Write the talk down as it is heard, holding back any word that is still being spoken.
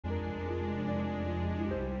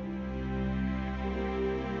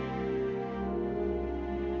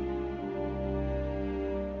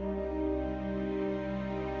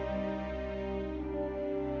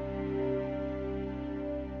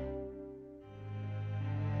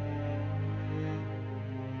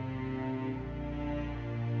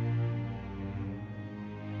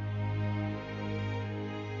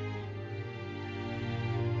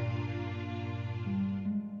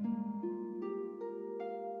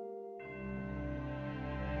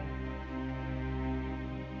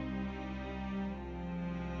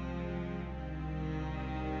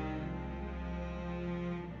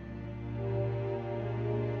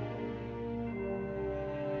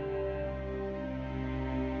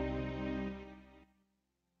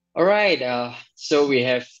All right. So we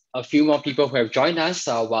have a few more people who have joined us,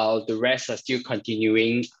 while the rest are still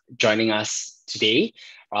continuing joining us today.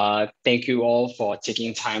 Thank you all for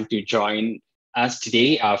taking time to join us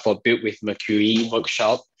today for Build with Mercury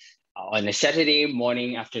workshop on a Saturday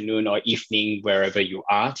morning, afternoon, or evening, wherever you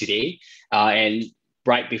are today. And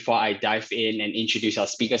right before I dive in and introduce our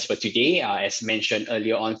speakers for today, as mentioned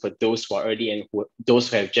earlier on, for those who are early and those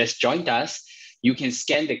who have just joined us, you can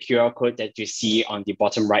scan the QR code that you see on the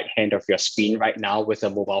bottom right hand of your screen right now with a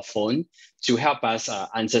mobile phone to help us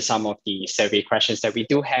answer some of the survey questions that we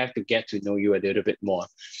do have to get to know you a little bit more.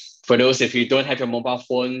 For those, if you don't have your mobile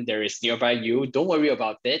phone, there is nearby you. Don't worry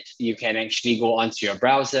about it. You can actually go onto your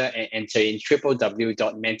browser and enter in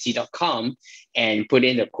www.menti.com and put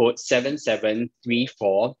in the code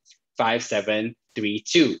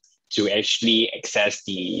 77345732 to actually access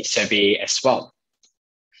the survey as well.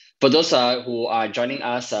 For those who are joining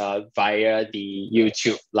us via the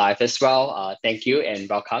YouTube live as well, thank you and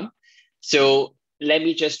welcome. So let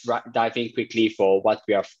me just dive in quickly for what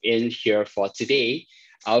we are in here for today.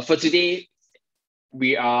 For today,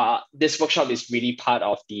 this workshop is really part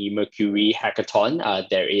of the Mercury Hackathon.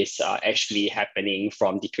 There is actually happening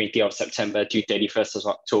from the 20th of September to 31st of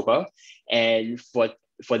October. And for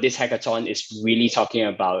this hackathon is really talking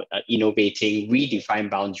about innovating,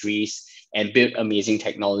 redefine boundaries, and build amazing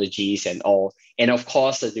technologies and all. And of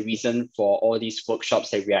course, the reason for all these workshops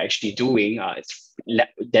that we are actually doing,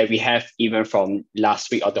 that we have even from last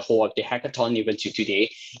week or the whole of the hackathon, even to today,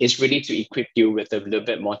 is really to equip you with a little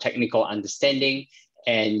bit more technical understanding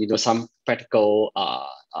and some practical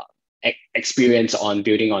experience on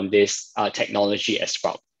building on this technology as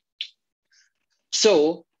well.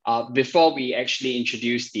 So before we actually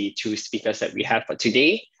introduce the two speakers that we have for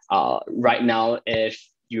today, right now, if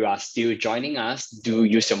you are still joining us, do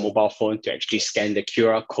use your mobile phone to actually scan the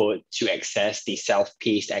QR code to access the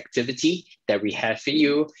self-paced activity that we have for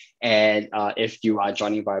you. And if you are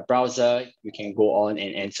joining by browser, you can go on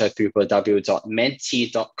and enter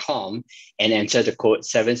www.menti.com and enter the code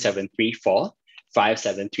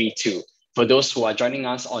 77345732. For those who are joining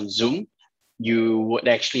us on Zoom, you would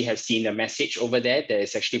actually have seen a message over there that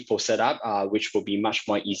is actually posted up, which will be much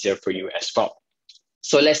more easier for you as well.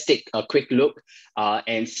 So let's take a quick look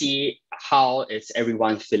and see how is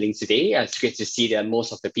everyone feeling today. It's great to see that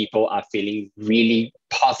most of the people are feeling really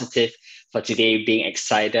positive for today, being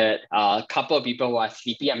excited. A couple of people who are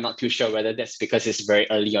sleepy. I'm not too sure whether that's because it's very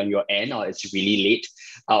early on your end or it's really late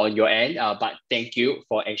on your end, but thank you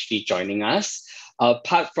for actually joining us.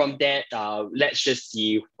 Apart from that, let's just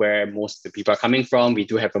see where most of the people are coming from. We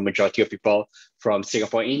do have a majority of people from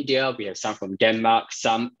Singapore, India. We have some from Denmark,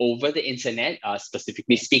 some over the internet,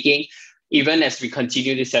 specifically speaking. Even as we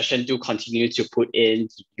continue this session, do continue to put in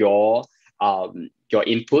your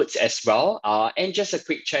inputs as well. And just a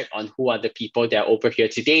quick check on who are the people that are over here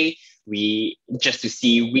today. Just to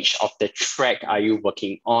see which of the track are you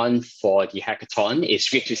working on for the hackathon. It's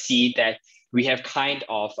great to see that we have kind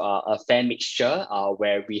of a fair mixture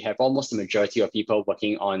where we have almost the majority of people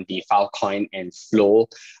working on the Filecoin and Flow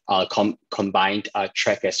combined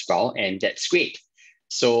track as well, and that's great.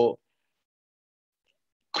 So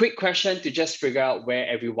quick question to just figure out where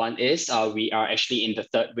everyone is. We are actually in the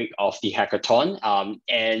third week of the hackathon.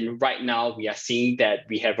 And right now we are seeing that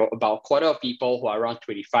we have about a quarter of people who are around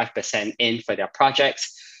 25% in for their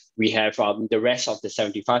projects. We have the rest of the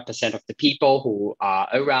 75% of the people who are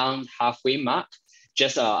around halfway mark.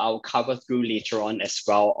 Just I'll cover through later on as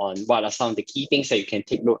well on what are some of the key things that you can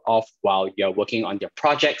take note of while you're working on your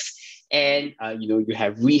projects. And you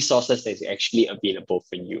have resources that is actually available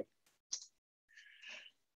for you.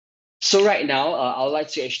 So right now, I would like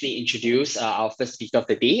to actually introduce our first speaker of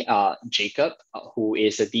the day, Jacob, who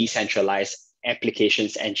is a decentralized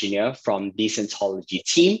applications engineer from Decentology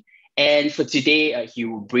team. And for today, he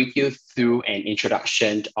will bring you through an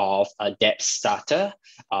introduction of a DappStarter,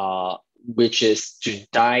 which is to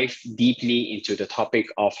dive deeply into the topic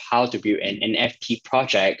of how to build an NFT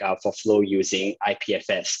project for Flow using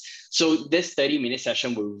IPFS. So this 30-minute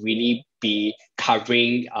session will really be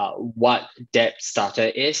covering what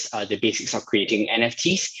DappStarter is, the basics of creating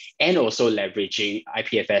NFTs, and also leveraging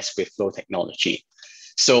IPFS with Flow technology.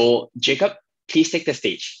 So Jacob, please take the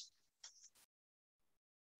stage.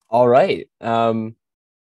 All right. Hi,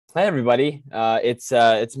 everybody.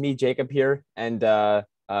 It's me, Jacob here, and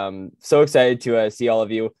so excited to see all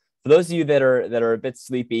of you. For those of you that are a bit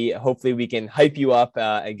sleepy, hopefully we can hype you up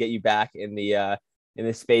and get you back in the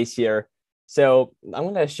space here. So I'm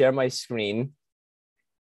going to share my screen,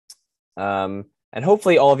 and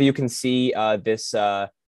hopefully all of you can see this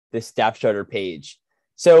DappStarter page.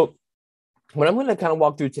 So what I'm going to kind of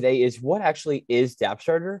walk through today is what actually is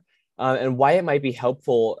DappStarter and why it might be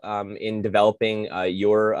helpful in developing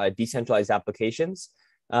your decentralized applications.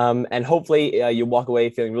 And hopefully you'll walk away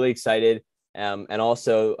feeling really excited and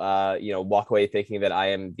also, walk away thinking that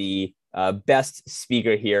I am the best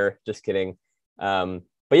speaker here. Just kidding. But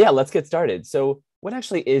yeah, let's get started. So what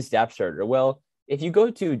actually is DappStarter? Well, if you go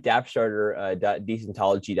to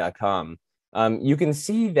DappStarter.decentology.com, you can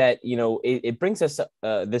see that, it brings us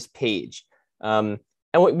this page. And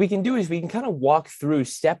what we can do is we can kind of walk through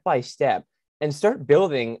step by step and start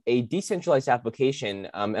building a decentralized application.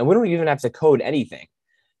 And we don't even have to code anything.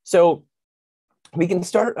 So we can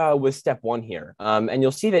start with step one here. And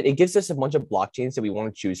you'll see that it gives us a bunch of blockchains that we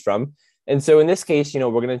want to choose from. And so in this case,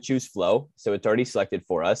 we're going to choose Flow. So it's already selected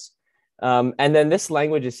for us. And then this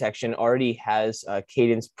languages section already has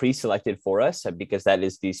Cadence pre-selected for us because that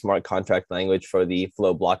is the smart contract language for the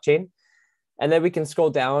Flow blockchain. And then we can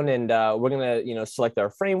scroll down and we're going to, select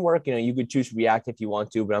our framework. You could choose React if you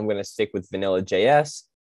want to, but I'm going to stick with vanilla JS.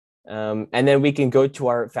 And then we can go to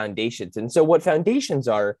our foundations. And so what foundations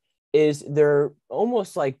are is they're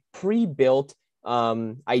almost like pre-built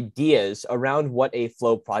ideas around what a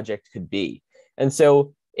Flow project could be. And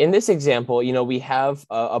so in this example, we have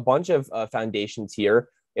a bunch of foundations here.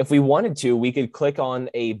 If we wanted to, we could click on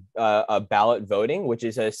a ballot voting, which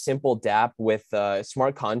is a simple dApp with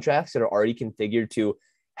smart contracts that are already configured to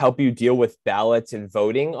help you deal with ballots and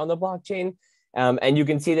voting on the blockchain. And you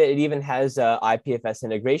can see that it even has IPFS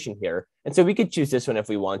integration here. And so we could choose this one if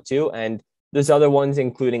we want to. And there's other ones,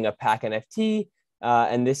 including a pack NFT.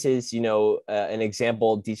 And this is, an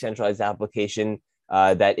example decentralized application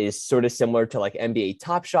that is sort of similar to like NBA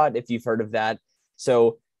Top Shot, if you've heard of that.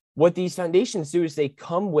 So what these foundations do is they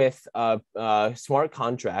come with smart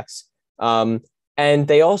contracts, and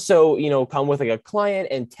they also, come with like a client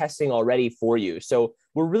and testing already for you. So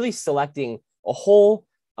we're really selecting a whole,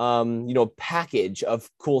 package of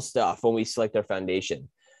cool stuff when we select our foundation.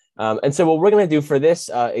 And so what we're going to do for this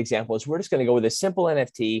example is we're just going to go with a simple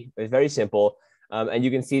NFT. It's very simple. And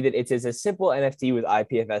you can see that it is a simple NFT with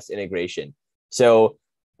IPFS integration. So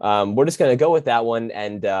we're just going to go with that one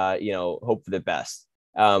and, hope for the best.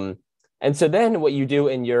 And so then what you do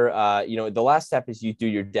in your, the last step is you do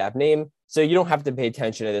your dApp name. So you don't have to pay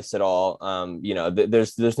attention to this at all.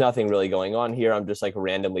 There's nothing really going on here. I'm just like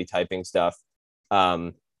randomly typing stuff.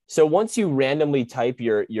 So once you randomly type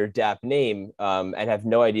your dApp name and have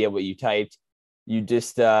no idea what you typed, you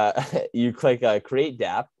just you click create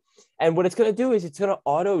dApp. And what it's going to do is it's going to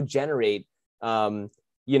auto-generate, it's going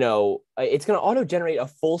to auto-generate a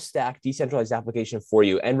full stack decentralized application for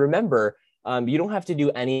you. And remember, you don't have to do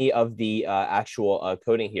any of the actual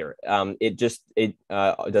coding here. It does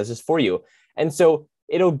this for you. And so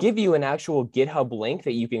it'll give you an actual GitHub link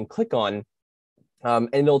that you can click on, and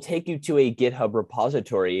it'll take you to a GitHub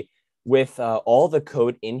repository with all the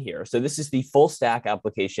code in here. So this is the full stack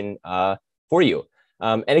application for you.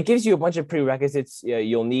 And it gives you a bunch of prerequisites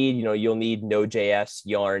you'll need. You'll need Node.js,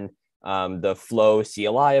 Yarn, the Flow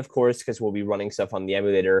CLI, of course, because we'll be running stuff on the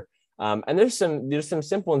emulator. And there's some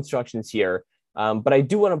simple instructions here. But I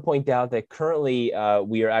do want to point out that currently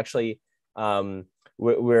we are actually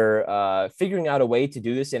we're figuring out a way to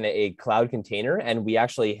do this in a cloud container, and we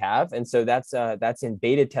actually have. And so that's in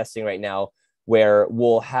beta testing right now, where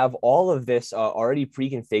we'll have all of this already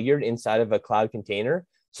pre-configured inside of a cloud container,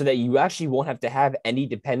 so that you actually won't have to have any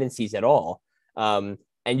dependencies at all. And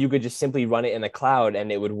you could just simply run it in the cloud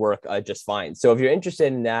and it would work just fine. So if you're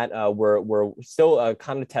interested in that, we're still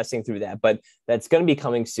kind of testing through that, but that's going to be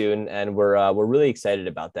coming soon, and we're really excited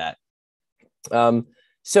about that.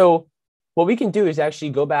 So what we can do is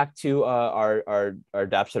actually go back to our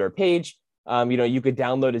DappStarter page. You could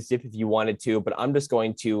download a zip if you wanted to, but I'm just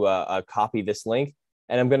going to copy this link,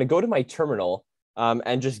 and I'm going to go to my terminal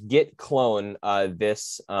and just git clone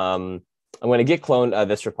this. I'm going to git clone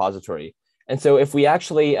this repository. And so if we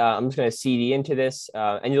actually, I'm just going to CD into this,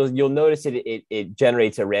 and you'll notice it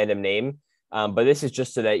generates a random name, but this is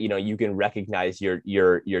just so that you can recognize your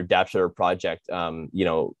DappStarter project,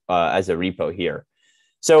 as a repo here.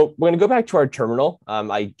 So we're going to go back to our terminal.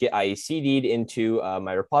 I CD'd into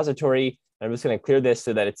my repository. I'm just going to clear this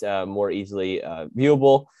so that it's more easily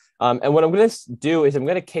viewable. And what I'm going to do is I'm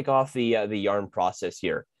going to kick off the Yarn process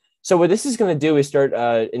here. So what this is going to do is start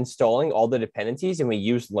installing all the dependencies, and we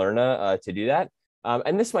use Lerna to do that.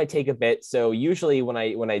 And this might take a bit. So usually when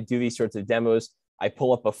I do these sorts of demos, I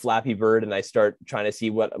pull up a Flappy Bird and I start trying to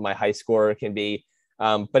see what my high score can be.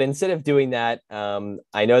 But instead of doing that,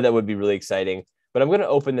 I know that would be really exciting, but I'm going to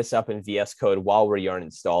open this up in VS Code while we're Yarn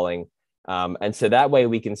installing. And so that way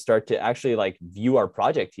we can start to actually view our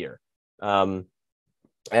project here.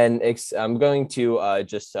 And I'm going to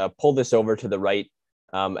just pull this over to the right.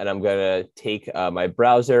 And I'm going to take my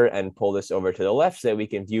browser and pull this over to the left so that we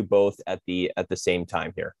can view both at the same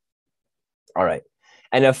time here. All right.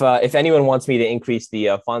 And if anyone wants me to increase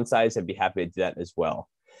the font size, I'd be happy to do that as well.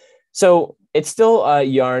 So it's still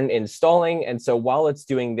Yarn installing. And so while it's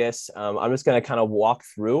doing this, I'm just going to kind of walk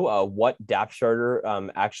through what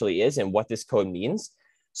DappStarter actually is and what this code means.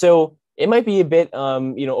 So it might be a bit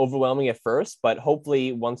overwhelming at first, but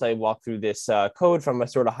hopefully once I walk through this code from a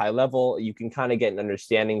sort of high level, you can kind of get an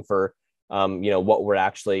understanding for what we're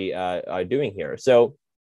actually doing here. So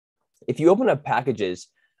if you open up packages,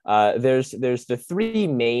 there's the three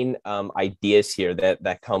main ideas here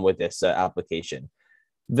that come with this application.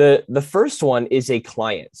 The first one is a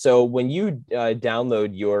client. So when you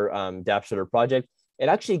download your DappStarter project, it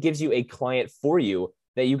actually gives you a client for you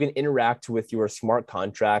that you can interact with your smart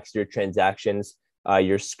contracts, your transactions,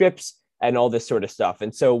 your scripts, and all this sort of stuff.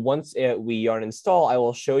 And so once we yarn install, I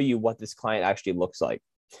will show you what this client actually looks like.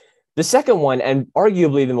 The second one, and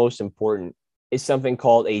arguably the most important, is something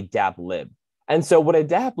called a DappLib. And so what a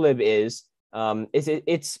DappLib is it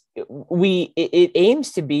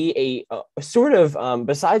aims to be a sort of,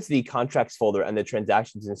 besides the contracts folder and the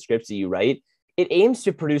transactions and scripts that you write, it aims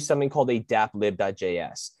to produce something called a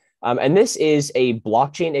dapplib.js. And this is a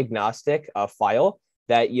blockchain agnostic file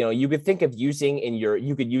that you could think of using in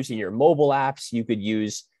your mobile apps. You could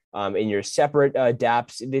use in your separate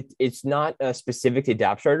dApps. It's not specific to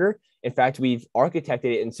DappStarter. In fact, we've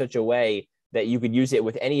architected it in such a way that you could use it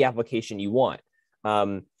with any application you want.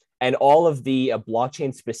 And all of the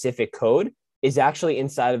blockchain specific code is actually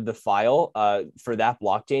inside of the file for that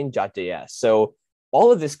blockchain.js. So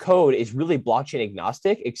all of this code is really blockchain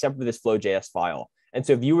agnostic, except for this flow.js file. And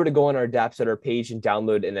so if you were to go on our DappStarter page and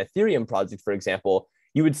download an Ethereum project, for example,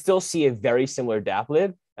 you would still see a very similar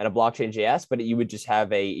dapplib and a blockchain.js, but you would just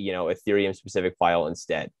have a Ethereum specific file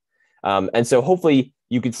instead. And so hopefully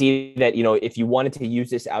you could see that if you wanted to use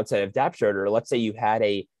this outside of DappStarter, let's say you had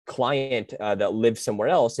a client that lives somewhere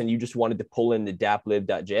else and you just wanted to pull in the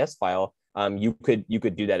dapplib.js file, you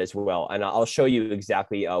could do that as well. And I'll show you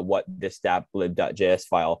exactly what this dapplib.js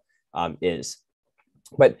file is.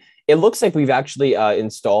 But it looks like we've actually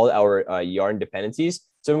installed our Yarn dependencies.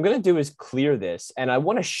 So what I'm going to do is clear this. And I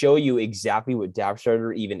want to show you exactly what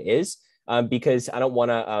DappStarter even is, because I don't want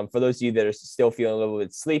to, for those of you that are still feeling a little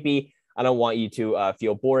bit sleepy, I don't want you to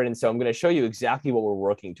feel bored. And so I'm going to show you exactly what we're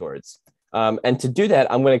working towards. And to do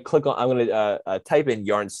that, I'm going to type in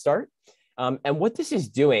yarn start. And what this is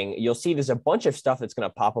doing, you'll see there's a bunch of stuff that's going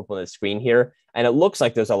to pop up on the screen here. And it looks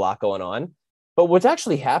like there's a lot going on. But what's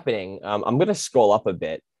actually happening, I'm going to scroll up a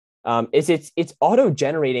bit, is it's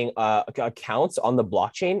auto-generating accounts on the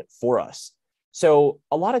blockchain for us. So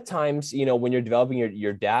a lot of times, when you're developing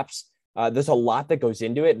your dApps, there's a lot that goes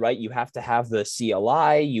into it, right? You have to have the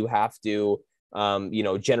CLI, you have to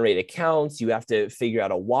generate accounts, you have to figure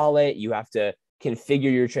out a wallet, you have to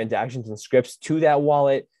configure your transactions and scripts to that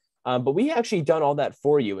wallet. But we actually done all that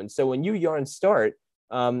for you. And so when you yarn start,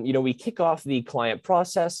 we kick off the client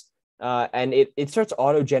process and it starts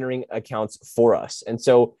auto-generating accounts for us. And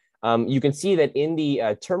so you can see that in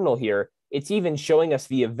the terminal here, it's even showing us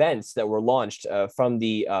the events that were launched from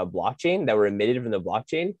the blockchain, that were emitted from the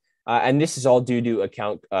blockchain. And this is all due to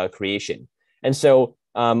account creation. And so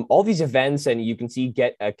all these events, and you can see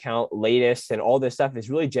get account latest and all this stuff is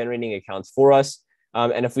really generating accounts for us.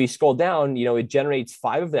 And if we scroll down, it generates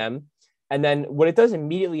 5 of them. And then what it does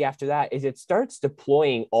immediately after that is it starts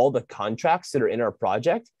deploying all the contracts that are in our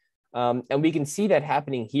project. And we can see that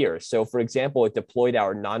happening here. So for example, it deployed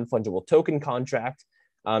our non-fungible token contract.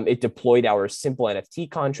 It deployed our simple NFT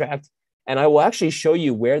contract. And I will actually show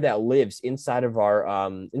you where that lives inside of our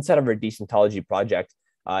Decentology project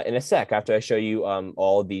in a sec, after I show you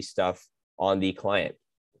all the stuff on the client.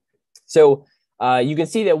 So you can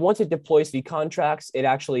see that once it deploys the contracts, it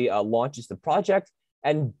actually launches the project,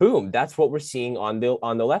 and boom, that's what we're seeing on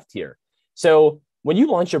the left here. So when you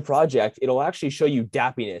launch your project, it'll actually show you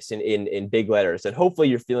dappiness in big letters, and hopefully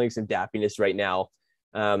you're feeling some dappiness right now.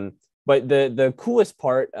 But the coolest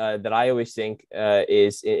part that I always think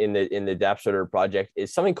is in the DappStarter project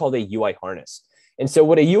is something called a UI harness. And so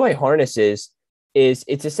what a UI harness is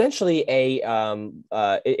it's essentially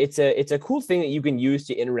it's a cool thing that you can use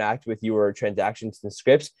to interact with your transactions and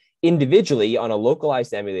scripts individually on a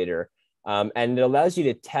localized emulator. And it allows you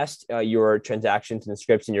to test your transactions and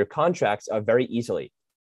scripts and your contracts very easily.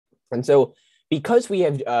 And so because we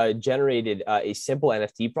have generated a simple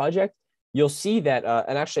NFT project, you'll see that,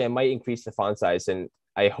 and actually I might increase the font size, and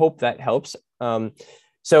I hope that helps.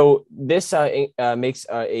 So this makes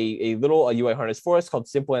a little UI harness for us called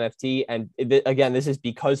Simple NFT. And again, this is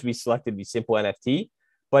because we selected the Simple NFT.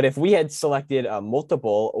 But if we had selected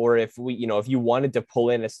multiple, or if if you wanted to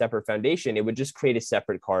pull in a separate foundation, it would just create a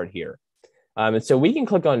separate card here. And so we can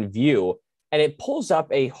click on View, and it pulls up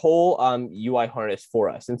a whole UI harness for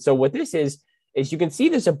us. And so what this is you can see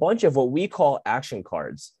there's a bunch of what we call action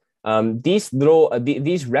cards. These little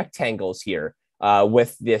these rectangles here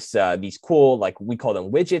with these cool, like we call them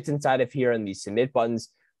widgets inside of here, and these submit buttons.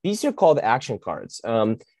 These are called action cards.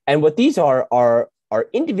 And what these are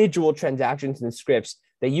individual transactions and scripts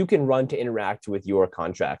that you can run to interact with your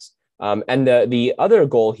contracts. And the other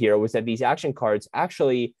goal here was that these action cards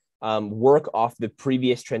actually work off the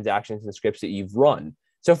previous transactions and scripts that you've run.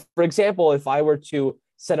 So for example, if I were to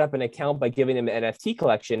set up an account by giving them an NFT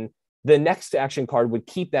collection, the next action card would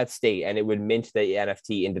keep that state and it would mint the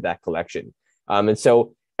NFT into that collection. And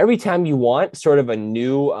so every time you want sort of a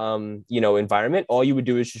new environment, all you would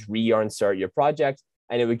do is just re-yarn start your project,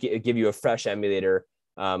 and it would give you a fresh emulator,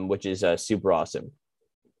 which is super awesome.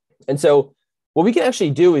 And so what we can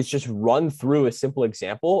actually do is just run through a simple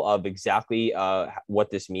example of exactly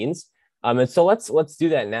what this means. And so let's do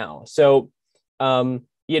that now. So, on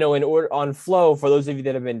Flow, for those of you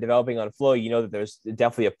that have been developing on Flow, you know that there's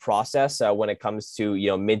definitely a process when it comes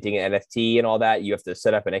to, minting an NFT and all that. You have to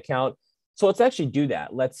set up an account. So let's actually do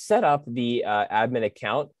that. Let's set up the admin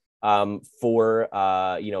account for,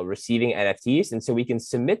 receiving NFTs. And so we can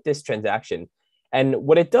submit this transaction. And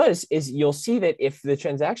what it does is you'll see that if the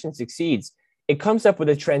transaction succeeds, it comes up with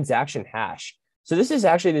a transaction hash. So this is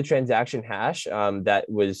actually the transaction hash that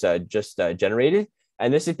was just generated.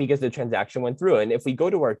 And this is because the transaction went through. And if we go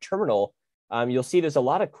to our terminal, you'll see there's a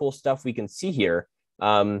lot of cool stuff we can see here.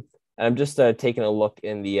 And I'm just taking a look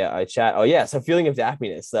in the chat. Oh, yeah. So feeling of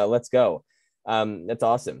happiness. Let's go. That's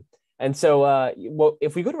awesome. And so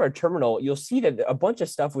if we go to our terminal, you'll see that a bunch of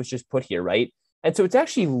stuff was just put here, right? And so it's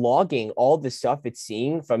actually logging all the stuff it's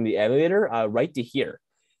seeing from the emulator right to here.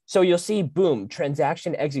 So you'll see, boom,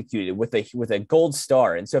 transaction executed with a gold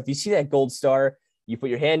star. And so if you see that gold star, you put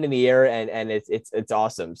your hand in the air and it's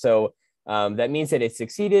awesome. So that means that it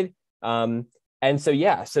succeeded. And so,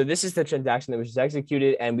 yeah, so this is the transaction that was just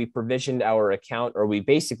executed, and we provisioned our account, or we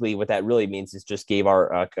basically, what that really means is just gave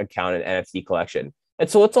our account an NFT collection. And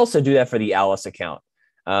so let's also do that for the Alice account.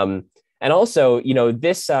 And also,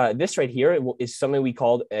 this right here is something we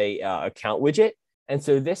called a account widget. And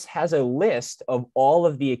so this has a list of all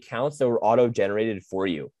of the accounts that were auto-generated for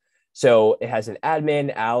you. So it has an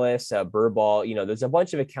admin, Alice, Burball, there's a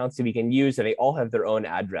bunch of accounts that we can use, and they all have their own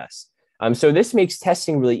address. So this makes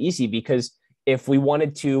testing really easy, because if we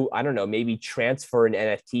wanted to, I don't know, maybe transfer an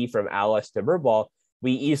NFT from Alice to Burball,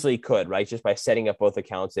 we easily could, right? Just by setting up both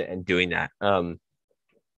accounts and doing that.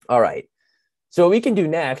 All right. So what we can do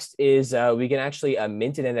next is we can actually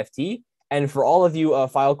mint an NFT. And for all of you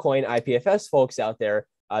Filecoin IPFS folks out there,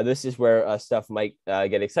 this is where stuff might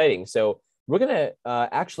get exciting. So we're going to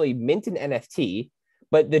actually mint an NFT.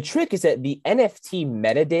 But the trick is that the NFT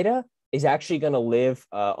metadata is actually going to live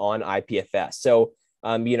on IPFS. So,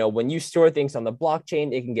 when you store things on the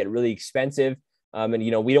blockchain, it can get really expensive. And,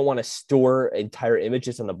 we don't want to store entire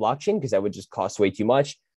images on the blockchain because that would just cost way too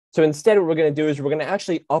much. So instead, what we're going to do is we're going to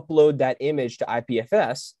actually upload that image to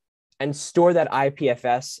IPFS and store that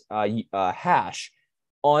IPFS hash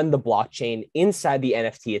on the blockchain inside the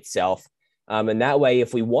NFT itself. And that way,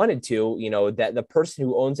 if we wanted to, that the person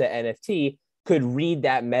who owns that NFT could read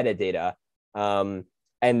that metadata,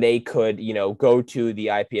 and they could, go to the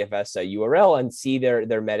IPFS URL and see their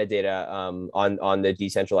metadata on the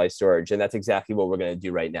decentralized storage. And that's exactly what we're going to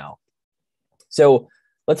do right now. So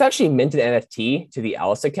let's actually mint an NFT to the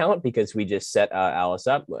Alice account, because we just set Alice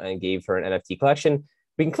up and gave her an NFT collection.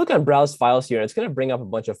 We can click on Browse Files here, and it's going to bring up a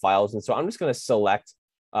bunch of files. And so I'm just going to select,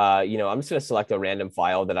 a random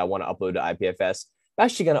file that I want to upload to IPFS. I'm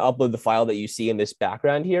actually going to upload the file that you see in this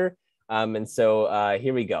background here. And so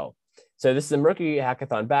here we go. So this is the Mercury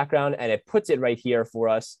Hackathon background, and it puts it right here for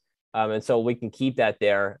us. And so we can keep that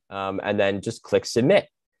there and then just click Submit.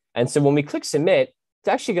 And so when we click Submit, it's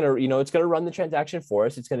actually going to, it's going to run the transaction for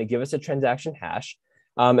us. It's going to give us a transaction hash.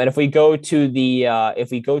 And if we go to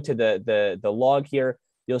the log here,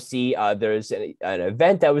 you'll see there's an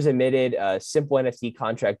event that was emitted, simple NFT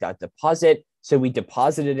contract.deposit. So we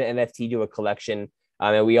deposited an NFT to a collection.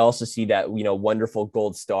 And we also see that, wonderful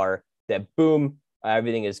gold star that, boom,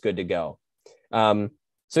 everything is good to go.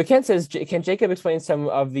 So Ken says, can Jacob explain some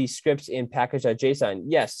of the scripts in package.json?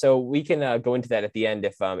 Yes, so we can go into that at the end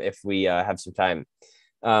if we have some time.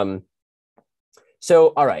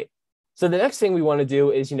 So, all right. So the next thing we want to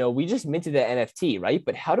do is, we just minted the NFT, right?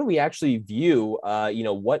 But how do we actually view,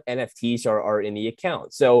 what NFTs are in the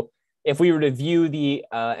account? So if we were to view the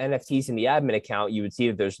NFTs in the admin account, you would see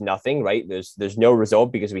that there's nothing, right? There's no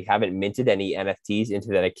result because we haven't minted any NFTs into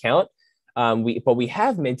that account. But we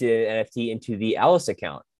have minted an NFT into the Alice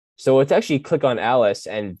account. So let's actually click on Alice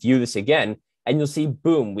and view this again, and you'll see,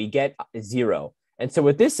 boom, we get 0. And so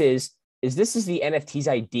what this is this is the NFT's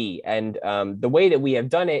ID. And the way that we have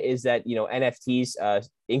done it is that, NFTs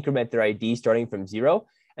increment their ID starting from 0.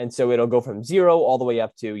 And so it'll go from 0 all the way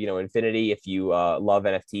up to, infinity if you love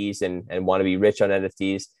NFTs and want to be rich on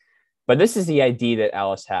NFTs. But this is the ID that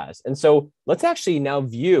Alice has. And so let's actually now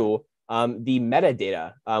view the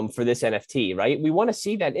metadata for this NFT, right? We want to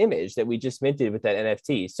see that image that we just minted with that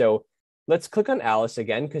NFT. So let's click on Alice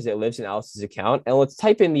again, because it lives in Alice's account. And let's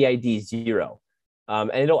type in the ID 0.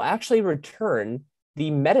 And it'll actually return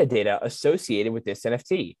the metadata associated with this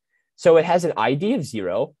NFT. So it has an ID of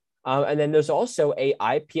 0. And then there's also a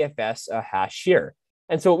IPFS hash here.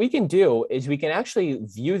 And so what we can do is we can actually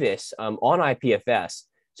view this on IPFS.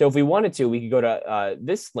 So if we wanted to, we could go to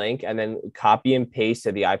this link and then copy and paste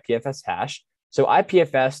to the IPFS hash. So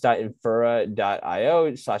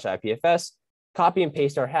ipfs.infura.io/IPFS, copy and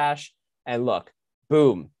paste our hash, and look,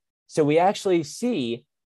 boom. So we actually see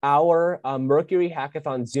our Mercury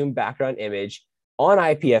Hackathon Zoom background image on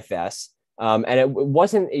IPFS. And it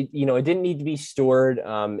wasn't, it didn't need to be stored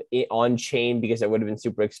on chain because it would have been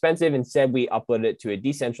super expensive. Instead, we uploaded it to a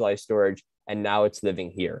decentralized storage, and now it's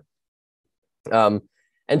living here. And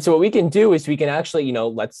so what we can do is we can actually,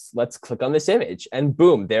 let's click on this image, and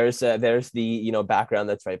boom, there's the background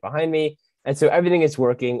that's right behind me. And so everything is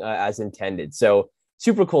working as intended. So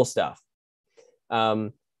super cool stuff.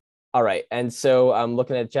 All right. And so I'm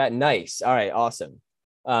looking at chat. Nice. All right. Awesome.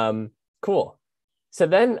 Cool. So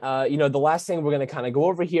then, the last thing we're going to kind of go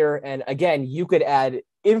over here. And again, you could add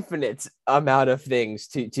infinite amount of things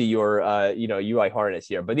to your, UI harness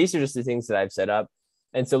here. But these are just the things that I've set up.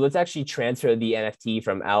 And so let's actually transfer the NFT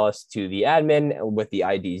from Alice to the admin with the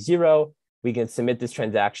ID 0. We can submit this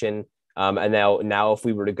transaction. And now if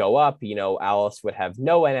we were to go up, Alice would have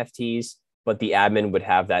no NFTs, but the admin would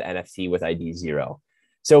have that NFT with ID 0.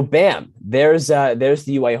 So bam, there's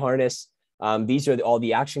the UI harness. These are all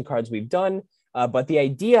the action cards we've done. But the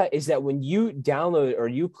idea is that when you download or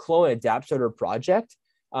you clone a DappStarter project,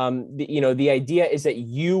 the idea is that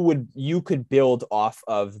you could build off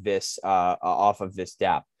of this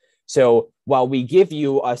Dapp. So while we give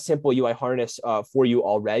you a simple UI harness for you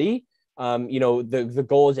already, the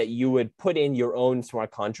goal is that you would put in your own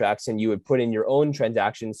smart contracts and you would put in your own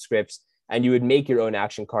transaction scripts and you would make your own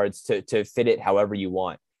action cards to fit it however you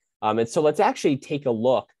want. And so let's actually take a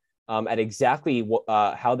look at exactly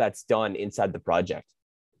how that's done inside the project.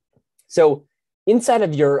 So inside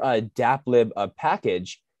of your dapplib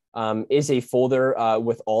package is a folder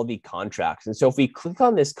with all the contracts. And so if we click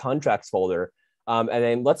on this contracts folder, and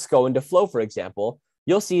then let's go into Flow, for example,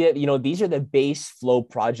 you'll see that, these are the base Flow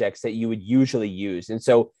projects that you would usually use. And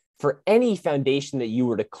so for any foundation that you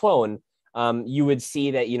were to clone, you would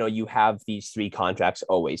see that, you have these 3 contracts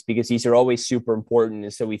always, because these are always super important.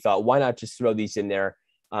 And so we thought, why not just throw these in there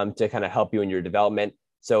to kind of help you in your development.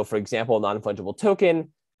 So for example, non-fungible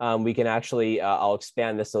token, we can actually, I'll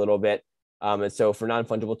expand this a little bit. And so for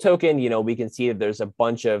non-fungible token, we can see that there's a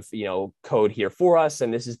bunch of, code here for us.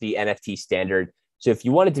 And this is the NFT standard. So if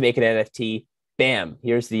you wanted to make an NFT, bam,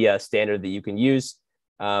 here's the standard that you can use.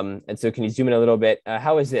 And so can you zoom in a little bit?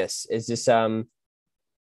 How is this? Is this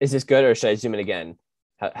good, or should I zoom in again?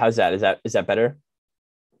 How's that? Is that better?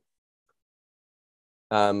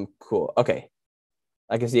 Cool. Okay.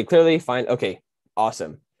 I can see it clearly. Fine. Okay.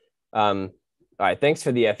 Awesome. All right. Thanks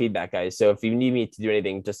for the feedback, guys. So if you need me to do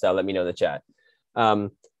anything, just let me know in the chat.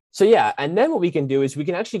 So yeah, and then what we can do is we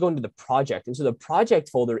can actually go into the project. And so the project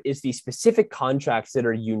folder is the specific contracts that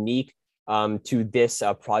are unique to this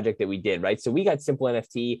project that we did, right? So we got simple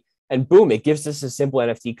NFT, and boom, it gives us a simple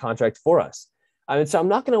NFT contract for us. And so I'm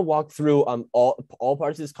not going to walk through all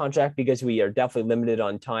parts of this contract because we are definitely limited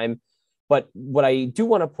on time. But what I do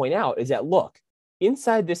want to point out is that, look,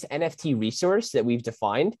 inside this NFT resource that we've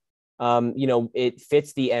defined, it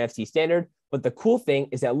fits the NFT standard. But the cool thing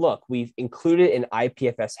is that, look, we've included an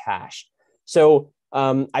IPFS hash. So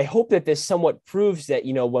I hope that this somewhat proves that,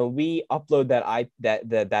 when we upload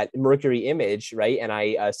that Mercury image, right, and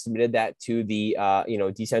I submitted that to the,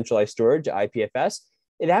 decentralized storage, IPFS,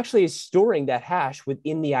 it actually is storing that hash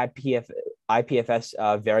within the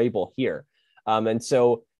IPFS variable here. And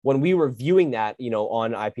so when we were viewing that,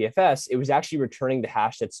 on IPFS, it was actually returning the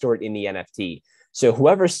hash that's stored in the NFT. So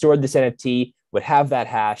whoever stored this NFT would have that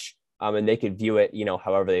hash. and they could view it,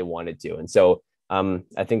 however they wanted to. And so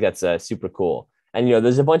I think that's super cool. And,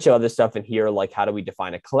 there's a bunch of other stuff in here, like how do we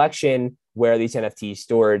define a collection, where are these NFTs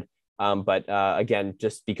stored? But again,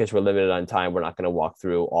 just because we're limited on time, we're not going to walk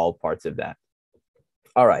through all parts of that.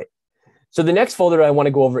 All right. So the next folder I want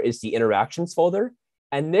to go over is the interactions folder.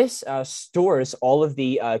 And this stores all of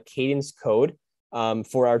the cadence code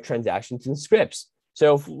for our transactions and scripts.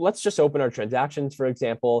 So let's just open our transactions, for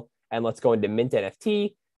example, and let's go into Mint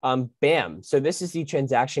NFT. Bam. So this is the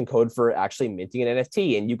transaction code for actually minting an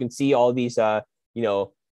NFT. And you can see all these,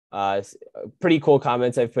 pretty cool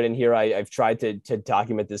comments I've put in here. I've tried to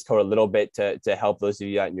document this code a little bit to help those of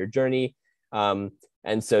you out in your journey. And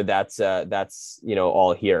so that's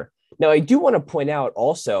all here. Now, I do want to point out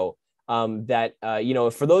also that,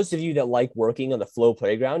 for those of you that like working on the Flow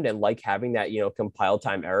playground and like having that, compile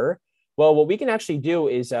time error, well, what we can actually do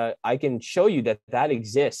is I can show you that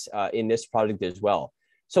exists in this project as well.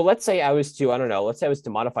 So let's say I was to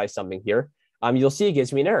modify something here. You'll see it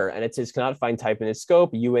gives me an error and it says cannot find type in its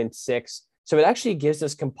scope, uint6. So it actually gives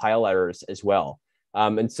us compile errors as well.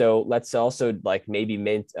 And so let's also maybe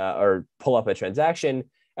mint or pull up a transaction.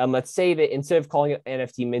 And let's say that instead of calling it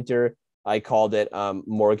NFT minter, I called it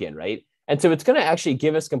Morgan, right? And so it's going to actually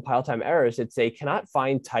give us compile time errors. It's a cannot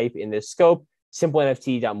find type in this scope, simple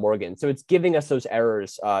NFT.morgan. So it's giving us those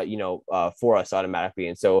errors, for us automatically.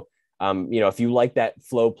 And so, if you like that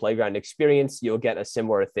Flow playground experience, you'll get a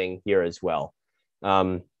similar thing here as well.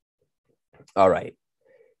 All right.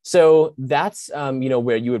 So that's,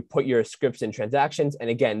 where you would put your scripts and transactions. And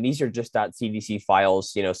again, these are just .cdc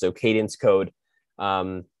files, so cadence code.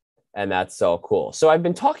 And that's all cool. So I've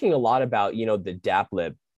been talking a lot about, the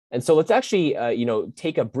DappLib. And so let's actually,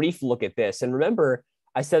 take a brief look at this. And remember,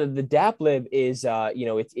 I said that the DappLib is,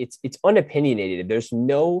 it's unopinionated.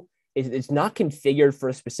 It's not configured for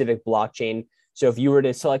a specific blockchain. So if you were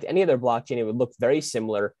to select any other blockchain, it would look very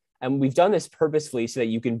similar. And we've done this purposefully so that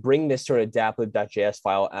you can bring this sort of dapplib.js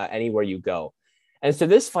file anywhere you go. And so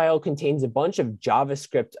this file contains a bunch of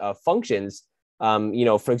JavaScript functions,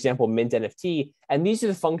 for example, mint NFT. And these are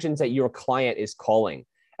the functions that your client is calling.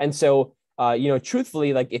 And so,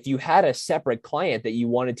 truthfully, if you had a separate client that you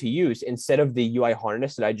wanted to use instead of the UI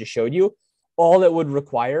harness that I just showed you, all it would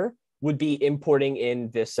require would be importing in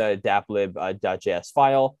this dapplib.js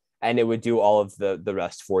file, and it would do all of the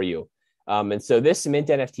rest for you. And so this mint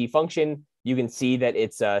NFT function, you can see that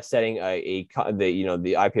it's setting the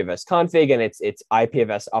IPFS config, and it's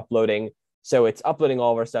IPFS uploading. So it's uploading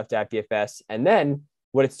all of our stuff to IPFS, and then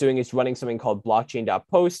what it's doing is running something called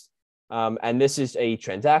blockchain.post, and this is a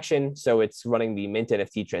transaction. So it's running the mint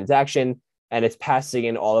NFT transaction, and it's passing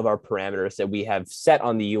in all of our parameters that we have set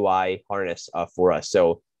on the UI harness for us.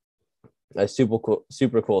 So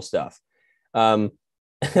super cool stuff.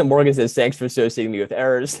 Morgan says, thanks for associating me with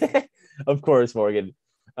errors. Of course, Morgan.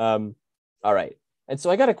 All right. And so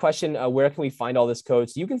I got a question, where can we find all this code?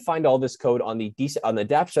 So you can find all this code on the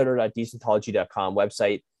DappStarter.decentology.com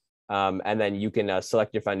website. And then you can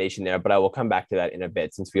select your foundation there, but I will come back to that in a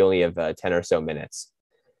bit since we only have 10 or so minutes.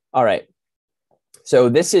 All right. So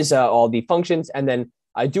this is all the functions. And then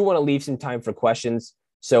I do want to leave some time for questions.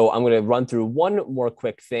 So I'm going to run through one more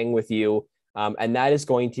quick thing with you. And that is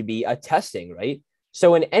going to be a testing, right?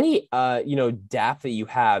 So in any, DApp that you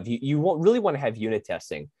have, you won't really want to have unit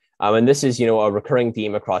testing. And this is, a recurring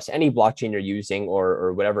theme across any blockchain you're using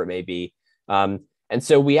or whatever it may be. And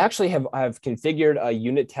so we actually have configured a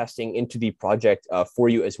unit testing into the project for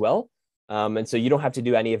you as well. And so you don't have to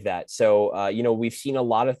do any of that. So, we've seen a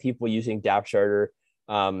lot of people using DappStarter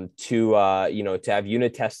to have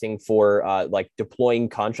unit testing for deploying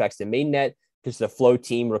contracts to mainnet, because the Flow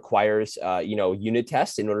team requires, unit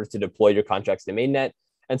tests in order to deploy your contracts to mainnet.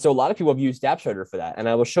 And so a lot of people have used DappStarter for that. And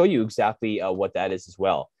I will show you exactly what that is as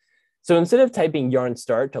well. So instead of typing yarn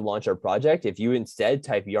start to launch our project, if you instead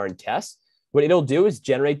type yarn test, what it'll do is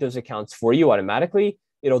generate those accounts for you automatically.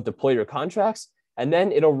 It'll deploy your contracts, and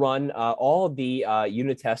then it'll run all of the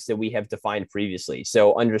unit tests that we have defined previously.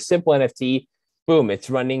 So under simple NFT, boom, it's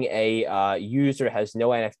running a user has no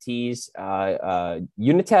NFTs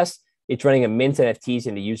unit test. It's running a mint NFTs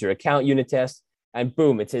in the user account unit test, and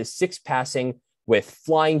boom, it says 6 passing with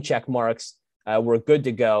flying check marks. We're good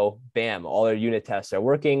to go. Bam, all our unit tests are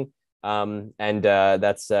working. And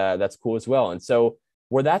that's cool as well. And so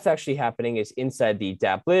where that's actually happening is inside the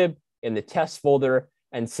DappLib in the test folder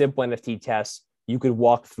and simple NFT tests. You could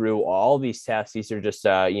walk through all these tests. These are just,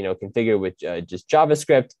 configured with just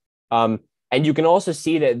JavaScript. And you can also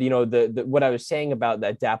see that, the what I was saying about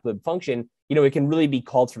that DappLib function, it can really be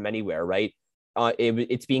called from anywhere, right?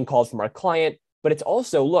 It's being called from our client, but it's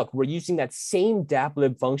also, look, we're using that same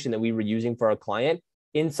DappLib function that we were using for our client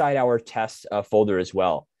inside our test folder as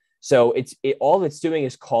well. So all it's doing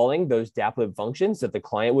is calling those DappLib functions that the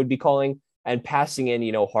client would be calling and passing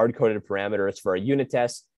in, hard-coded parameters for our unit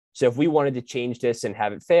tests. So if we wanted to change this and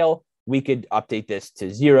have it fail, we could update this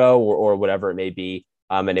to 0 or whatever it may be,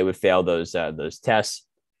 and it would fail those tests.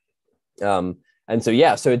 And so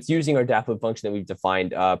it's using our DappLib function that we've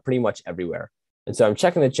defined pretty much everywhere. And so I'm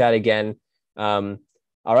checking the chat again. All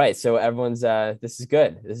right, so everyone's this is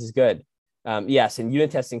good. This is good. Yes, and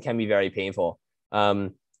unit testing can be very painful.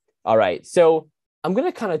 All right, so I'm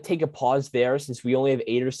going to kind of take a pause there since we only have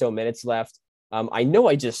 8 or so minutes left. I know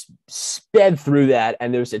I just sped through that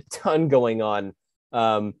and there's a ton going on.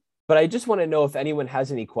 But I just want to know if anyone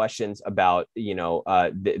has any questions about,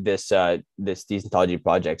 this Decentology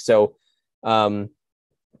project. So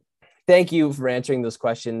thank you for answering those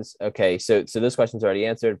questions. Okay, so those questions are already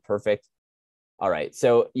answered. Perfect. All right,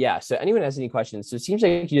 so anyone has any questions? So it seems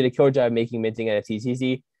like you did a killer job making minting NFTs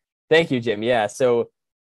easy. Thank you, Jim. Yeah, so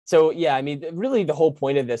I mean, really the whole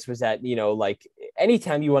point of this was that, like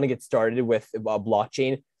anytime you want to get started with a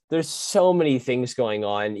blockchain, there's so many things going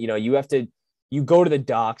on. You go to the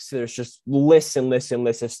docs, there's just lists and lists and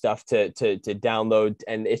lists of stuff to download,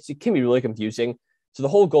 and it can be really confusing. So the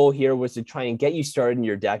whole goal here was to try and get you started in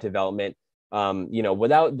your dApp development,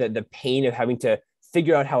 without the pain of having to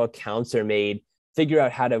figure out how accounts are made, figure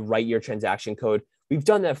out how to write your transaction code. We've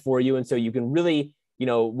done that for you. And so you can really,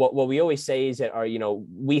 what we always say is that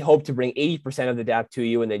we hope to bring 80% of the dApp to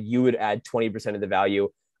you and then you would add 20% of the value.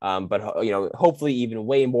 But hopefully even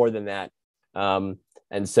way more than that.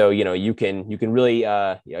 And so, you can really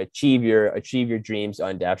achieve your dreams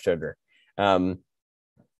on DappStarter. All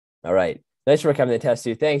right. Nice work having the test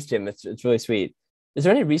too. Thanks, Jim. It's really sweet. Is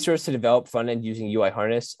there any resource to develop front end using UI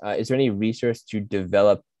harness? Is there any resource to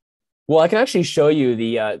develop? Well, I can actually show you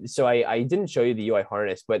the, so I didn't show you the UI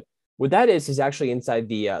harness, but what that is actually inside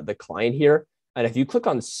the client here. And if you click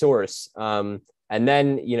on source and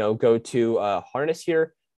then, go to harness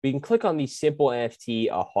here, we can click on the simple NFT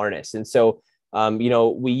harness. And so,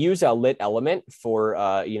 we use a lit element for,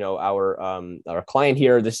 our client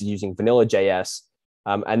here. This is using vanilla.js.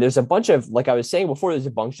 And there's a bunch of, like I was saying before, there's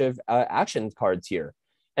a bunch of action cards here.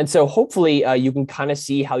 And so hopefully you can kind of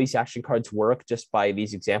see how these action cards work just by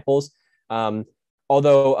these examples.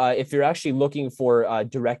 Although if you're actually looking for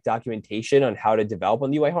direct documentation on how to develop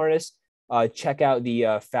on the UI harness, check out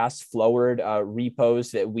the fast forward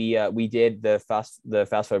repos that we did, the fast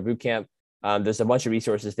forward bootcamp. There's a bunch of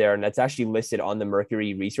resources there, and that's actually listed on the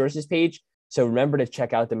Mercury resources page. So remember to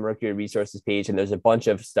check out the Mercury resources page, and there's a bunch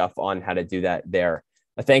of stuff on how to do that there.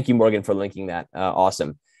 Thank you, Morgan, for linking that.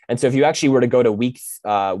 Awesome. And so if you actually were to go to week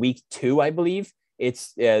 2, I believe,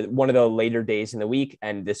 it's one of the later days in the week,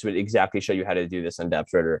 and this would exactly show you how to do this on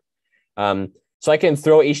DappStarter. So I can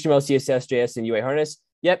throw HTML, CSS, JS, and UI harness.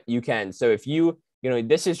 Yep, you can. So if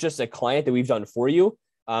this is just a client that we've done for you.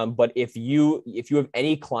 But if you have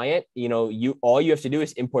any client, all you have to do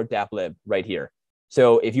is import DappLib right here.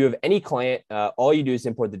 So if you have any client, all you do is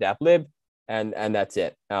import the DappLib, and that's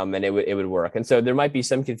it. And it would work. And so there might be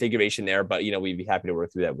some configuration there, but we'd be happy to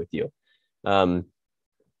work through that with you. And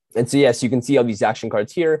so yes, you can see all these action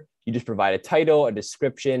cards here. You just provide a title, a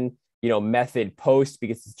description, method, post,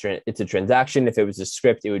 because it's a transaction. If it was a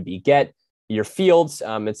script, it would be get, your fields.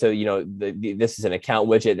 And so this is an account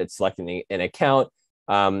widget that's selecting an account.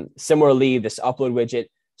 Similarly, this upload widget.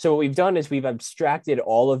 So what we've done is we've abstracted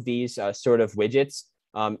all of these sort of widgets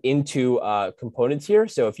into components here.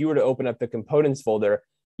 So if you were to open up the components folder,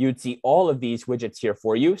 you'd see all of these widgets here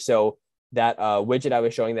for you. So that widget I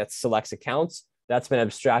was showing that selects accounts, that's been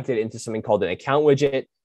abstracted into something called an account widget.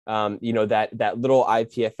 That little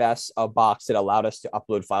IPFS box that allowed us to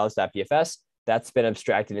upload files to IPFS, that's been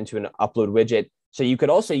abstracted into an upload widget. So you could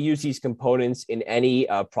also use these components in any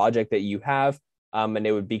project that you have. And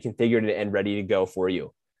it would be configured and ready to go for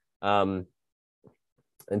you. And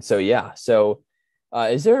so,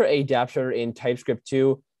 is there a DappStarter in TypeScript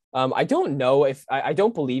too? I don't know if, I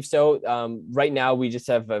don't believe so. Right now, we just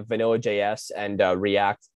have vanilla.js and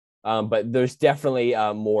React, but there's definitely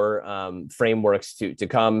more frameworks to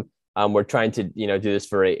come. We're trying to, do this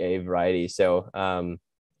for a variety. So,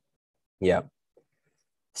 yeah.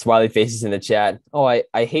 Smiley faces in the chat. Oh,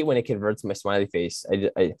 I hate when it converts my smiley face.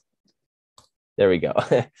 There we go.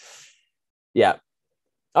 Yeah.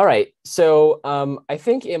 All right. So I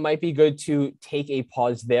think it might be good to take a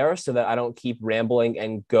pause there so that I don't keep rambling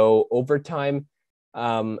and go over time.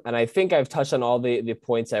 And I think I've touched on all the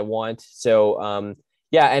points I want. So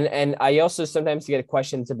yeah, and I also sometimes get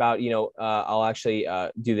questions about, I'll actually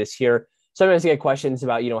do this here. Sometimes I get questions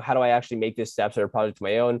about, how do I actually make this DappStarter project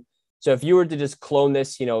my own? So if you were to just clone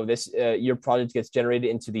this, your project gets generated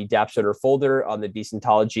into the DappStarter folder on the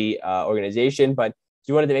Decentology organization. But if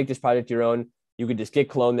you wanted to make this project your own, you could just git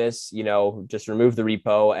clone this, just remove the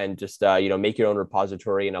repo and just, make your own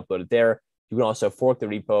repository and upload it there. You can also fork the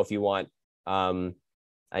repo if you want. And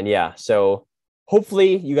yeah, so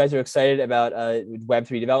hopefully you guys are excited about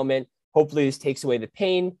Web3 development. Hopefully this takes away the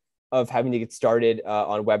pain of having to get started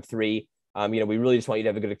on Web3. We really just want you to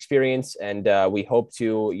have a good experience, and we hope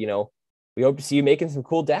to see you making some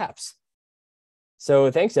cool dApps. So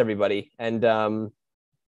thanks everybody, and I'm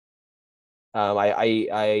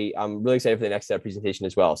really excited for the next presentation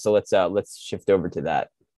as well. So let's shift over to that.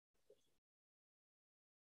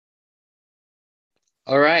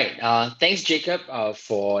 All right. Thanks, Jacob,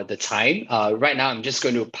 for the time. Right now, I'm just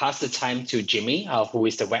going to pass the time to Jimmy, who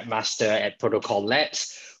is the webmaster at Protocol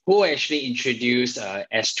Labs, who will actually introduce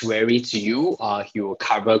Estuary to you. He will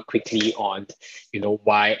cover quickly on,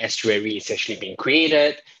 why Estuary is actually being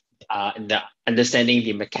created, and understanding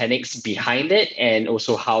the mechanics behind it, and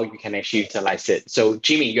also how you can actually utilize it. So,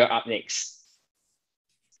 Jimmy, you're up next.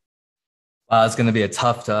 It's going to be a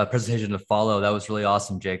tough presentation to follow. That was really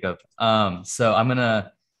awesome, Jacob. So I'm going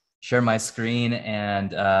to share my screen and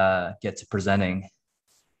get to presenting.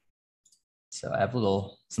 So I have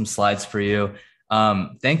some slides for you.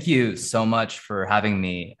 Thank you so much for having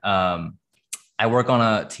me. I work on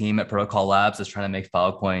a team at Protocol Labs that's trying to make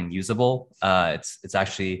Filecoin usable. It's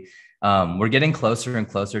actually, we're getting closer and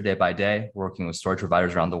closer day by day, working with storage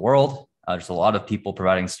providers around the world. There's a lot of people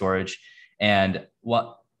providing storage, and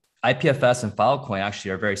what IPFS and Filecoin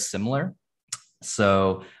actually are very similar.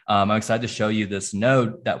 So I'm excited to show you this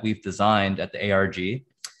node that we've designed at the ARG. You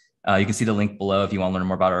can see the link below if you want to learn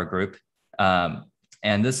more about our group.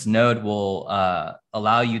 And this node will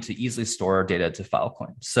allow you to easily store data to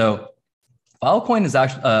Filecoin. So Filecoin is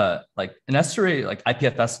actually like an Estuary, like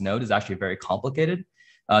IPFS node is actually very complicated.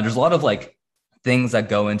 There's a lot of things that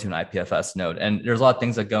go into an IPFS node, and there's a lot of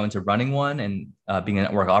things that go into running one and being a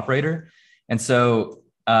network operator. And so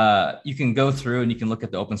you can go through and you can look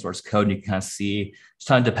at the open source code and you can kind of see a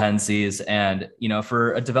ton of dependencies. And,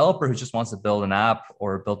 for a developer who just wants to build an app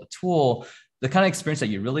or build a tool, the kind of experience that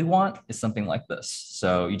you really want is something like this.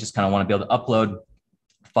 So you just kind of want to be able to upload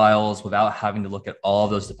files without having to look at all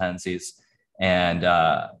of those dependencies and,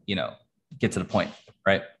 get to the point,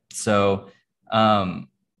 right? So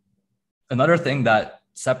another thing that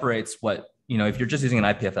separates what, if you're just using an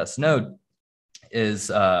IPFS node is,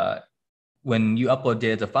 when you upload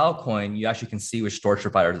data to Filecoin, you actually can see which storage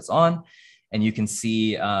provider it's on, and you can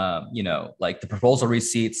see, the proposal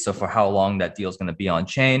receipts. So for how long that deal is going to be on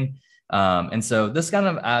chain. And so this kind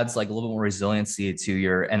of adds a little bit more resiliency to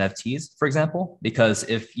your NFTs, for example, because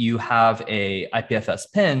if you have a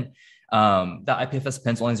IPFS pin, that IPFS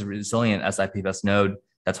pin is only as resilient as the IPFS node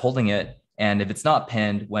that's holding it. And if it's not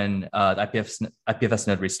pinned, when the IPFS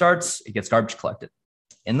node restarts, it gets garbage collected.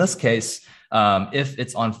 In this case, if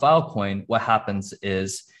it's on Filecoin, what happens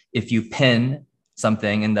is if you pin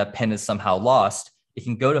something and that pin is somehow lost, it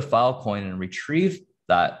can go to Filecoin and retrieve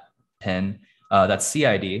that pin, that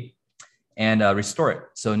CID, and restore it.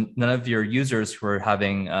 So none of your users who are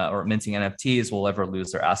having or minting NFTs will ever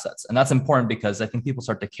lose their assets. And that's important because I think people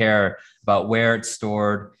start to care about where it's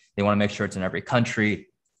stored. They want to make sure it's in every country,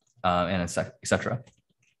 and et cetera.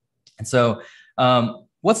 And so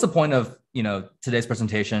what's the point of today's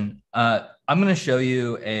presentation? I'm going to show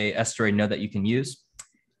you a Estuary node that you can use.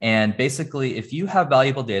 And basically, if you have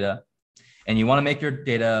valuable data and you want to make your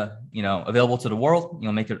data, available to the world,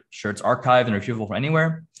 make sure it's archived and retrievable from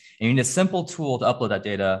anywhere, and you need a simple tool to upload that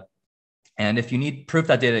data. And if you need proof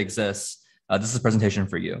that data exists, this is a presentation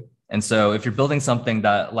for you. And so if you're building something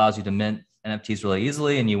that allows you to mint NFTs really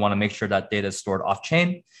easily, and you want to make sure that data is stored off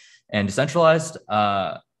chain and decentralized,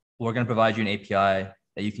 we're going to provide you an API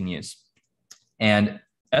that you can use. And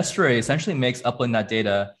Estuary essentially makes uploading that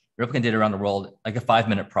data, replicating data around the world, like a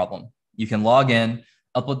 5-minute problem. You can log in,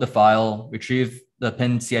 upload the file, retrieve the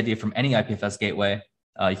pin CID from any IPFS gateway.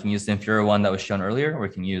 You can use the inferior one that was shown earlier, or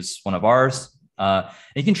you can use one of ours. And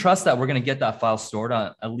you can trust that we're going to get that file stored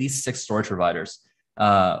on at least 6 storage providers.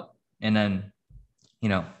 And then,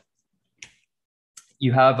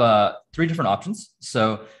 you have 3 different options.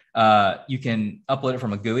 So you can upload it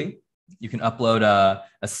from a GUI. You can upload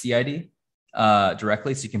a CID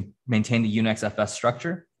directly, so you can maintain the Unix FS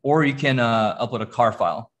structure, or you can upload a CAR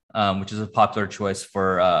file, which is a popular choice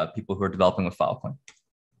for people who are developing with Filecoin.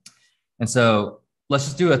 And so let's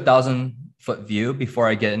just do a 1,000-foot view before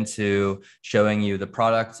I get into showing you the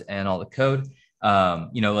product and all the code.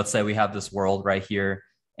 Let's say we have this world right here,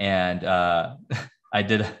 and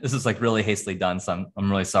this is really hastily done, so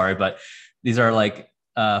I'm really sorry, but these are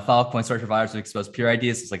Filecoin storage providers to expose peer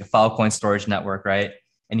IDs. It's like a Filecoin storage network, right?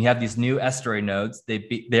 And you have these new Estuary nodes.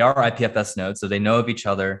 They are IPFS nodes, so they know of each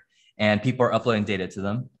other, and people are uploading data to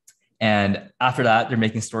them. And after that, they're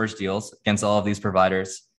making storage deals against all of these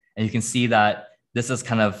providers. And you can see that this is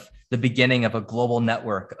kind of the beginning of a global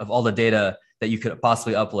network of all the data that you could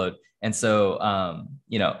possibly upload. And so,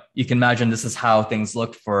 you can imagine this is how things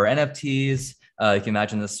look for NFTs. You can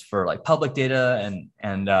imagine this for like public data,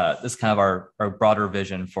 and this is kind of our broader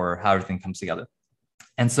vision for how everything comes together.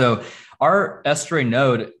 And so our Estuary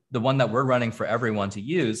node, the one that we're running for everyone to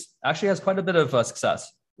use, actually has quite a bit of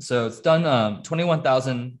success. So it's done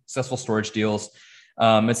 21,000 successful storage deals.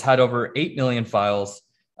 It's had over 8 million files,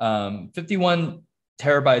 51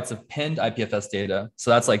 terabytes of pinned IPFS data. So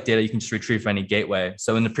that's like data you can just retrieve from any gateway.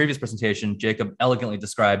 So in the previous presentation, Jacob elegantly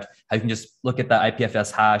described how you can just look at that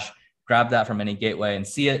IPFS hash, grab that from any gateway and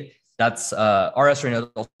see it. That's our Estuary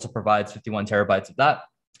node also provides 51 terabytes of that.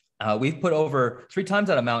 We've put over 3 times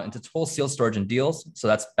that amount into total sealed storage and deals. So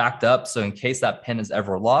that's backed up. So in case that pin is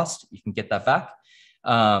ever lost, you can get that back.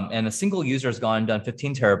 And a single user has gone and done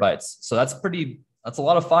 15 terabytes. So that's a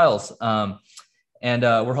lot of files. And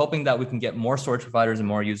we're hoping that we can get more storage providers and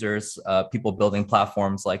more users, people building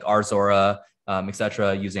platforms like Arzora, et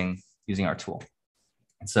cetera, using our tool.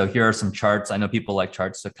 And so here are some charts. I know people like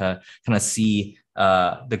charts to kind of see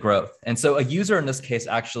the growth. And so a user in this case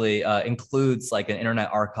actually includes like an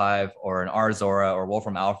Internet Archive or an Arzora or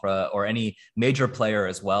Wolfram Alpha or any major player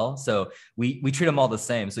as well. So we treat them all the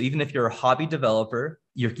same. So even if you're a hobby developer,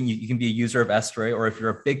 you can be a user of Estuary, or if you're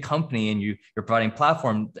a big company and you're providing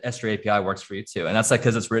platform, the Estuary API works for you too. And that's like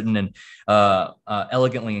because it's written in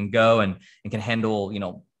elegantly in Go and can handle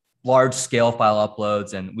large scale file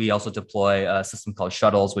uploads. And we also deploy a system called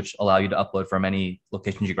shuttles, which allow you to upload from any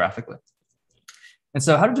location geographically. And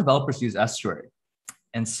so how do developers use Estuary?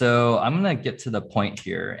 And so I'm going to get to the point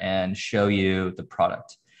here and show you the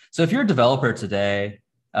product. So if you're a developer today,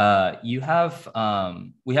 we have a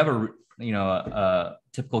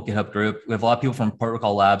typical GitHub group. We have a lot of people from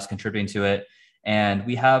Protocol Labs contributing to it. And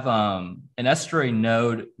we have an Estuary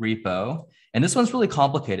node repo. And this one's really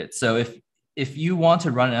complicated. So if you want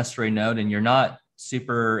to run an Estuary node and you're not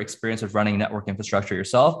super experienced with running network infrastructure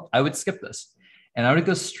yourself, I would skip this. And I would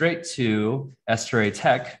go straight to Estuary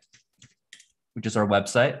Tech, which is our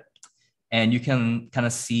website. And you can kind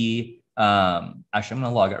of see, actually, I'm going to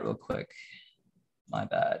log out real quick. My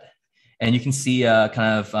bad. And you can see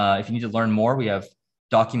if you need to learn more, we have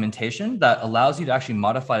documentation that allows you to actually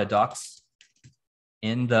modify the docs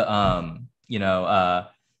in the,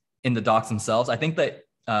 in the docs themselves. I think that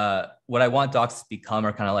what I want docs to become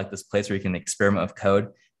are kind of like this place where you can experiment with code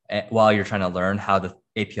while you're trying to learn how the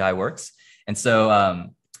API works. And so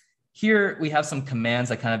here we have some commands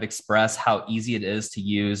that kind of express how easy it is to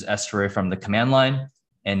use Estuary from the command line.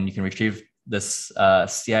 And you can retrieve this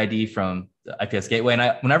CID from the IPS gateway.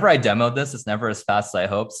 And whenever I demoed this, it's never as fast as I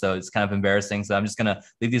hope. So it's kind of embarrassing. So I'm just going to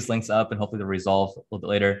leave these links up and hopefully they'll resolve a little bit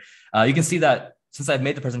later. You can see that since I've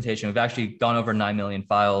made the presentation, we've actually gone over 9 million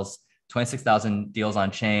files, 26,000 deals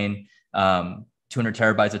on chain, 200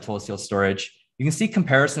 terabytes of total sealed storage. You can see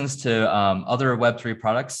comparisons to other Web3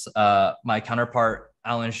 products. My counterpart,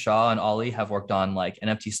 Alan Shaw and Ollie, have worked on like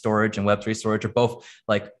NFT storage and Web3 storage, are both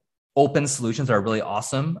like open solutions that are really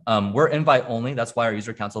awesome. We're invite only. That's why our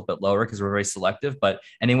user count's a little bit lower, because we're very selective. But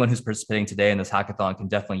anyone who's participating today in this hackathon can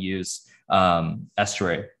definitely use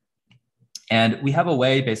Estuary. And we have a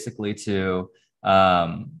way basically to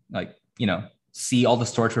see all the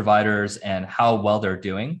storage providers and how well they're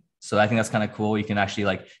doing. So I think that's kind of cool. You can actually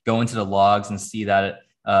like go into the logs and see that,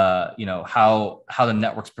 how the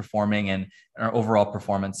network's performing and our overall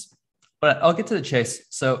performance. But I'll get to the chase.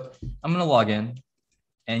 So I'm going to log in,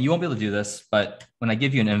 and you won't be able to do this, but when I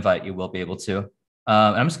give you an invite, you will be able to.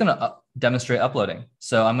 And I'm just going to demonstrate uploading.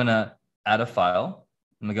 So I'm going to add a file.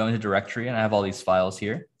 I'm going to go into directory, and I have all these files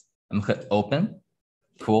here. I'm going to click open.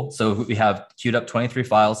 Cool. So we have queued up 23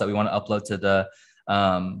 files that we want to upload to the,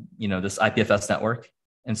 this IPFS network.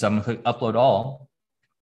 And so I'm going to click upload all.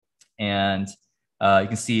 And you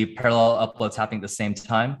can see parallel uploads happening at the same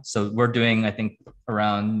time. So we're doing, I think,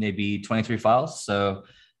 around maybe 23 files. So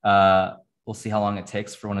we'll see how long it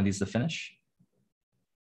takes for one of these to finish.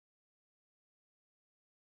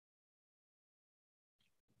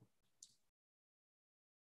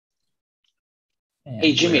 And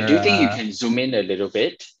hey, Jimmy, do you think you can zoom in a little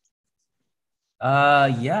bit?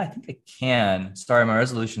 Yeah, I think I can. Sorry, my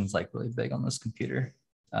resolution is like really big on this computer.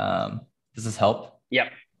 Does this help?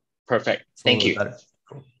 Yep. Perfect. Thank you.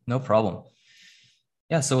 Cool. No problem.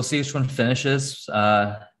 Yeah, so we'll see which one finishes.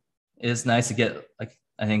 It is nice to get, like,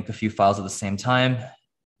 I think a few files at the same time.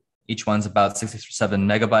 Each one's about 67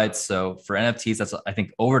 megabytes. So for NFTs, that's, I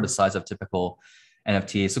think, over the size of typical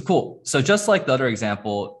NFT. So cool. So just like the other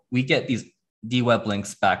example, we get these DWeb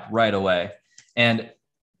links back right away. And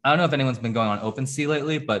I don't know if anyone's been going on OpenSea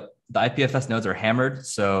lately, but the IPFS nodes are hammered.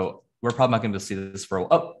 So we're probably not going to see this for a while.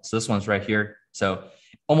 Oh, so this one's right here. So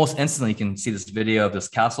almost instantly you can see this video of this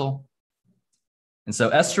castle. And so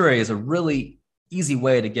Estuary is a really easy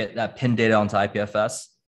way to get that pin data onto IPFS.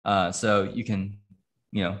 So you can,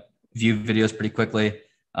 view videos pretty quickly.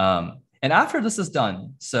 And after this is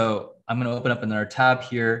done, so I'm going to open up another tab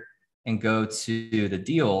here and go to the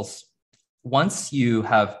deals. Once you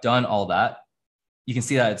have done all that, you can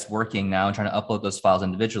see that it's working now and trying to upload those files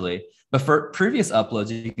individually. But for previous uploads,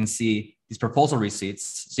 you can see these proposal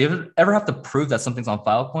receipts. So you ever have to prove that something's on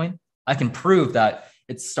Filecoin? I can prove that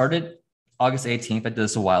it started August 18th. I did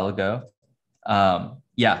this a while ago.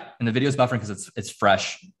 Yeah, and the video is buffering because it's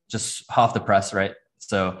fresh, just off the press, right?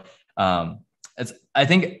 So I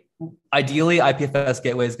think ideally IPFS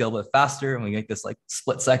gateways get a little bit faster and we make this like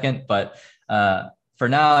split second, but for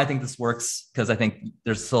now, I think this works because I think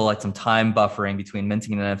there's still like some time buffering between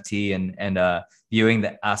minting an NFT and viewing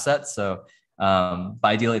the asset. So but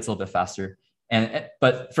ideally it's a little bit faster.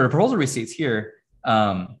 But for proposal receipts here,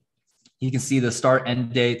 you can see the start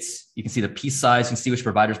end dates. You can see the piece size. You can see which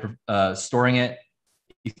provider's storing it.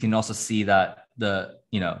 You can also see that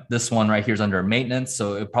this one right here is under maintenance,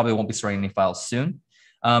 so it probably won't be storing any files soon.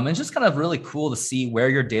 And it's just kind of really cool to see where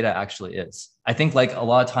your data actually is. I think like a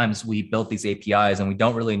lot of times we build these APIs and we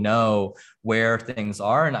don't really know where things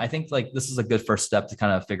are. And I think like this is a good first step to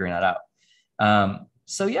kind of figuring that out.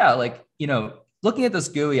 So yeah, looking at this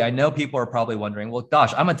GUI, I know people are probably wondering, well,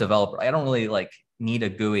 gosh, I'm a developer. I don't really like need a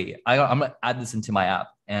GUI. I'm going to add this into my app.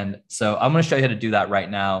 And so I'm going to show you how to do that right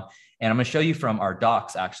now. And I'm going to show you from our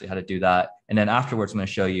docs actually how to do that. And then afterwards, I'm going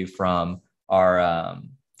to show you from our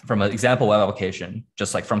from an example web application,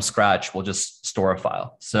 just like from scratch, we'll just store a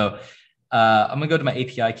file. So I'm going to go to my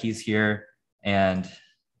API keys here. And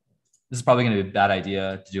this is probably going to be a bad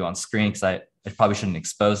idea to do on screen because I probably shouldn't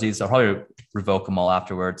expose these. So I'll probably revoke them all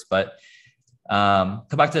afterwards. But come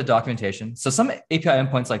back to the documentation. So some API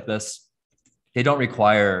endpoints like this, they don't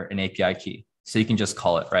require an API key. So you can just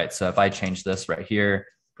call it, right? So if I change this right here,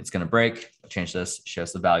 it's going to break. I'll change this,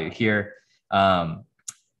 shows the value here.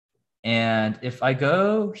 And if I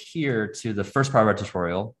go here to the first part of our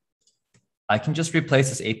tutorial, I can just replace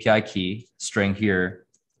this API key string here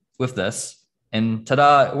with this, and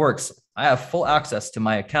ta-da, it works. I have full access to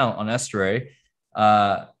my account on Estuary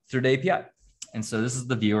through the API. And so this is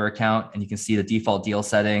the viewer account, and you can see the default deal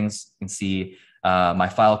settings. You can see my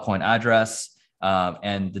Filecoin address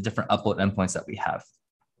and the different upload endpoints that we have.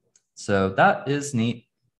 So that is neat.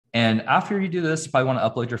 And after you do this, you probably want to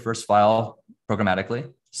upload your first file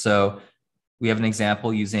programmatically. So we have an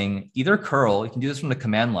example using either curl. You can do this from the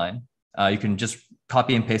command line. You can just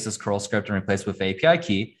copy and paste this curl script and replace it with the API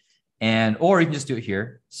key. Or you can just do it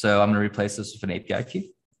here. So I'm going to replace this with an API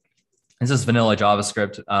key. This is vanilla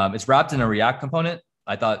JavaScript. It's wrapped in a React component.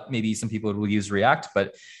 I thought maybe some people will use React,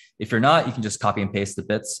 but if you're not, you can just copy and paste the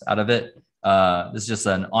bits out of it. This is just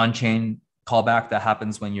an on-chain callback that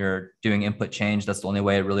happens when you're doing input change. That's the only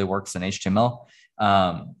way it really works in HTML.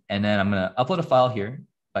 And then I'm going to upload a file here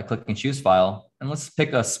by clicking choose file. And let's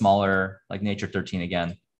pick a smaller, like Nature 13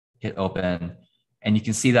 again, hit open. And you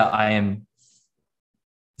can see that I am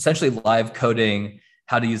essentially live coding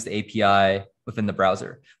how to use the API within the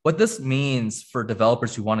browser. What this means for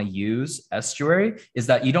developers who want to use Estuary is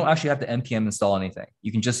that you don't actually have to npm install anything.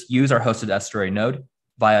 You can just use our hosted Estuary node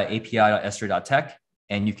via api.estuary.tech,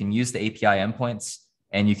 and you can use the API endpoints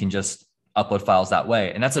and you can just upload files that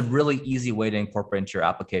way. And that's a really easy way to incorporate into your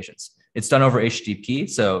applications. It's done over HTTP,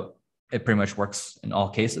 so it pretty much works in all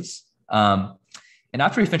cases. And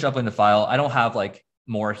after we finish uploading the file, I don't have like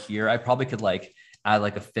more here. I probably could like add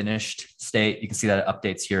like a finished state. You can see that it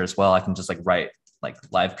updates here as well. I can just like write like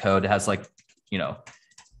live code. It has like, it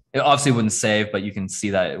obviously wouldn't save, but you can see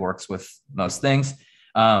that it works with most things.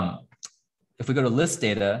 If we go to list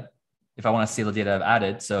data, if I want to see the data I've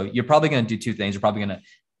added, so you're probably going to do two things. You're probably going to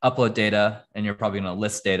upload data and you're probably going to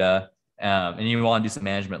list data. And you want to do some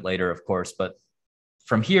management later, of course. But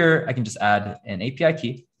from here, I can just add an API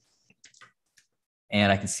key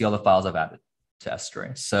and I can see all the files I've added to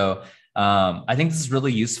Estuary. So I think this is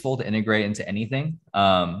really useful to integrate into anything.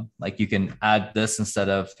 Like you can add this instead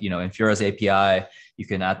of, in Fura's API, you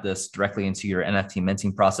can add this directly into your NFT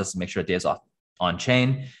minting process and make sure the data is off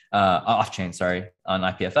chain, on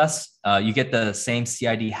IPFS. You get the same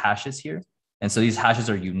CID hashes here. And so these hashes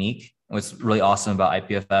are unique. What's really awesome about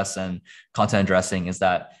IPFS and content addressing is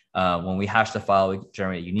that when we hash the file, we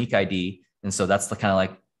generate a unique ID. And so that's the kind of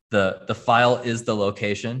like the file is the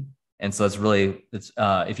location. And so it's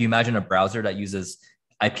if you imagine a browser that uses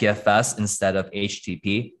IPFS instead of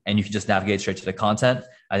HTTP, and you can just navigate straight to the content,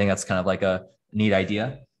 I think that's kind of like a neat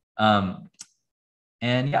idea. And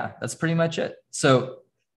yeah, that's pretty much it. So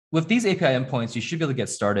with these API endpoints, you should be able to get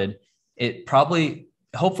started. It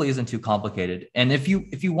hopefully isn't too complicated. And if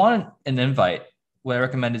you want an invite, what I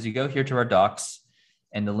recommend is you go here to our docs,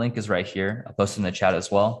 and the link is right here. I'll post it in the chat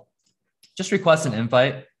as well. Just request an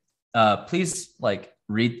invite. Please like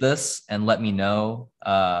read this and let me know,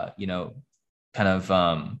 you know, kind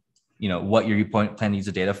of, you know, what you plan to use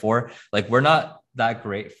the data for. Like, we're not that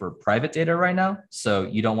great for private data right now. So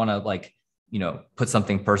you don't want to like, you know, put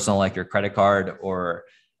something personal like your credit card, or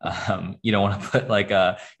you don't want to put like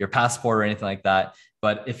your passport or anything like that.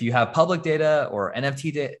 But if you have public data or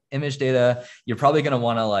NFT image data, you're probably going to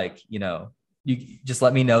want to like, you know, you just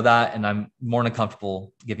let me know that, and I'm more than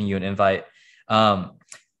comfortable giving you an invite.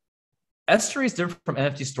 Estuary is different from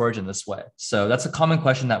NFT storage in this way. So that's a common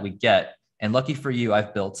question that we get. And lucky for you,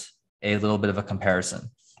 I've built a little bit of a comparison.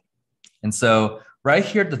 And so right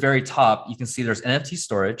here at the very top, you can see there's NFT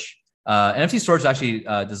storage. NFT storage is actually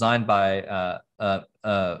designed by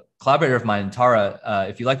a collaborator of mine, Tara.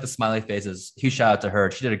 If you like the smiley faces, huge shout out to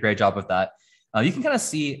her. She did a great job with that. You can kind of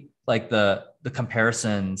see like the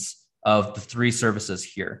comparisons of the three services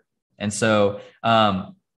here. And so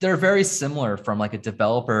they're very similar from like a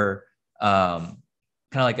developer, kind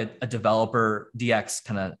of like a developer DX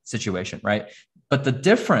kind of situation, right? But the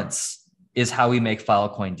difference is how we make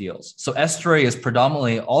Filecoin deals. So Estuary is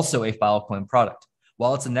predominantly also a Filecoin product.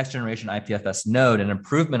 While it's a next generation IPFS node, an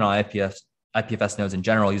improvement on IPFS nodes in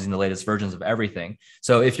general, using the latest versions of everything.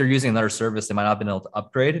 So if you're using another service, they might not have been able to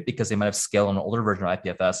upgrade because they might have scaled on an older version of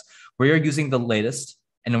IPFS. We are using the latest,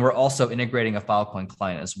 and then we're also integrating a Filecoin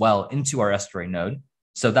client as well into our Estuary node.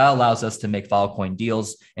 So that allows us to make Filecoin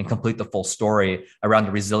deals and complete the full story around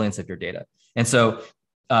the resilience of your data. And so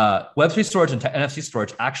Web3 storage and NFT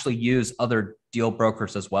storage actually use other deal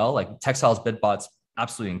brokers as well, like Textile's BidBot's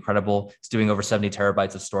absolutely incredible. It's doing over 70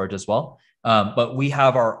 terabytes of storage as well. But we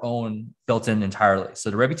have our own built in entirely. So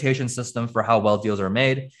the reputation system for how well deals are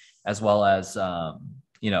made, as well as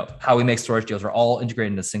you know, how we make storage deals, are all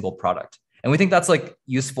integrated in a single product. And we think that's like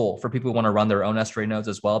useful for people who want to run their own Estuary nodes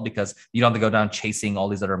as well, because you don't have to go down chasing all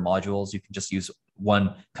these other modules. You can just use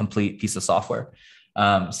one complete piece of software.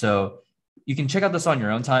 So you can check out this on your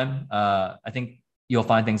own time. I think you'll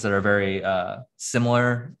find things that are very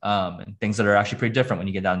similar and things that are actually pretty different when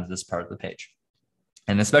you get down to this part of the page.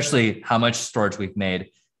 And especially how much storage we've made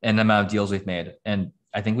and the amount of deals we've made. And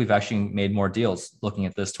I think we've actually made more deals looking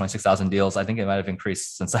at this, 26,000 deals. I think it might have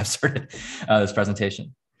increased since I've started this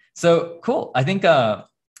presentation. So cool. I think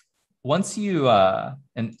once you,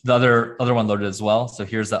 and the other one loaded as well. So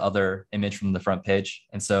here's the other image from the front page.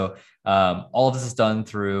 And so all of this is done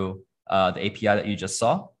through the API that you just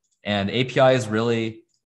saw. And the API is really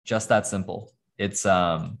just that simple. It's,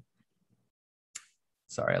 sorry,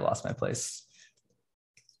 I lost my place.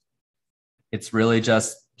 It's really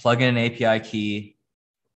just plug in an API key,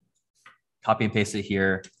 copy and paste it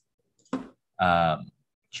here,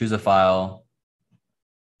 choose a file,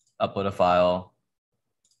 upload a file,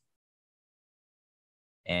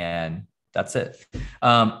 and that's it.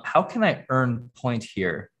 How can I earn point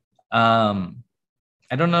here? I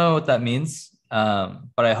don't know what that means,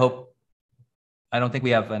 but I don't think we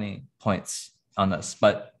have any points on this,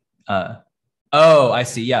 but oh, I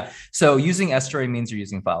see. Yeah. So using Estuary means you're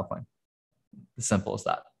using Filecoin. As simple as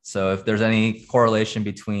that. So if there's any correlation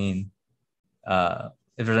between, if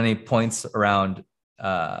there's any points around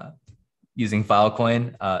using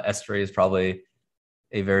Filecoin, Estuary is probably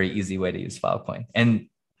a very easy way to use Filecoin. And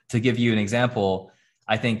to give you an example,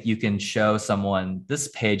 I think you can show someone this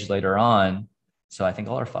page later on. So I think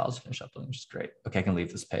all our files finish uploading, which is great. Okay, I can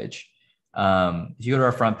leave this page. If you go to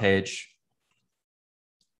our front page,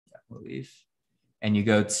 we'll leave, and you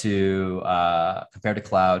go to compare to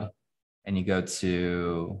cloud, and you go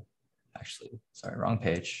to, actually, sorry, wrong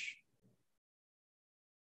page.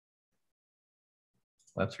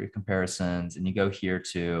 Web3 comparisons, and you go here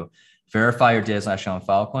to verify your data is actually on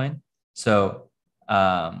Filecoin. So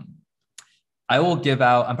I will give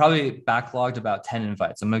out, I'm probably backlogged about 10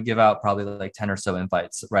 invites. I'm going to give out probably like 10 or so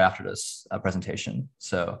invites right after this presentation.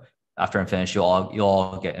 So after I'm finished, you'll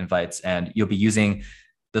all get invites, and you'll be using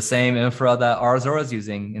the same infra that Arzora is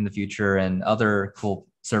using in the future and other cool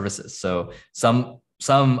services. So some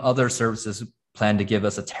other services plan to give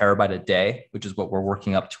us a terabyte a day, which is what we're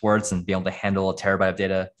working up towards, and be able to handle a terabyte of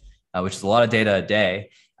data, which is a lot of data a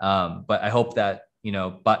day. But I hope that,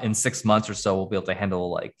 but in 6 months or so, we'll be able to handle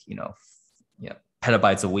like,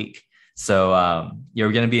 petabytes a week. So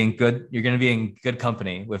you're going to be in good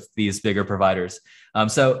company with these bigger providers. When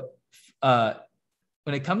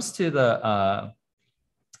it comes to the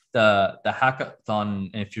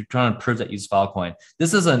hackathon, and if you're trying to prove that you use Filecoin,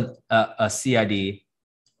 this is a CID.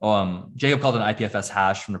 Jacob called it an IPFS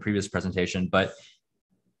hash from the previous presentation, but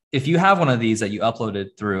if you have one of these that you uploaded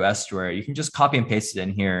through Estuary, you can just copy and paste it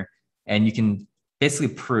in here, and you can basically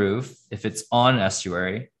prove if it's on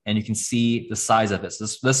Estuary, and you can see the size of it. So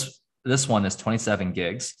this one is 27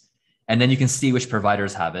 gigs, and then you can see which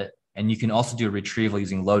providers have it. And you can also do a retrieval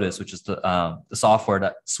using Lotus, which is the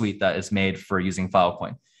software suite that is made for using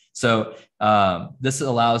Filecoin. So this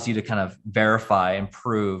allows you to kind of verify and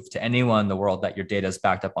prove to anyone in the world that your data is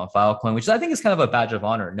backed up on Filecoin, which I think is kind of a badge of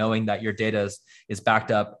honor, knowing that your data is backed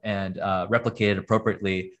up and replicated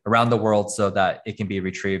appropriately around the world so that it can be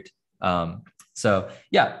retrieved. So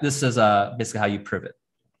yeah, this is basically how you prove it.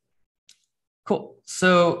 Cool.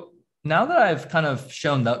 So now that I've kind of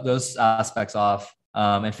shown those aspects off,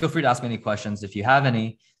 and feel free to ask me any questions if you have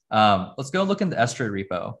any. Let's go look in the Estuary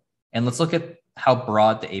repo, and let's look at how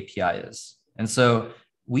broad the API is. And so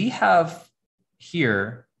we have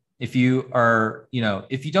here, if you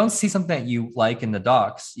don't see something that you like in the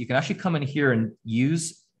docs, you can actually come in here and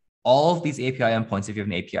use all of these API endpoints if you have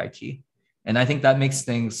an API key. And I think that makes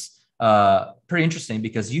things pretty interesting,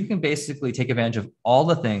 because you can basically take advantage of all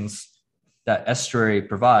the things that Estuary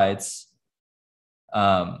provides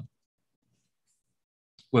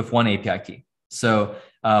with one API key. So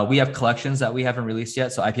we have collections that we haven't released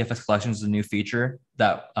yet. So IPFS collections is a new feature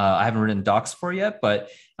that I haven't written docs for yet, but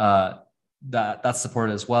that's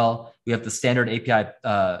supported as well. We have the standard API,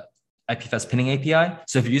 IPFS pinning API.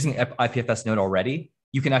 So if you're using IPFS node already,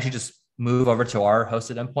 you can actually just move over to our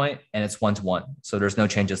hosted endpoint, and it's one-to-one. So there's no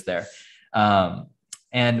changes there.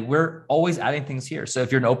 And we're always adding things here. So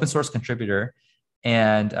if you're an open source contributor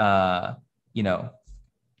and,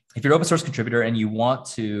 if you're an open source contributor and you want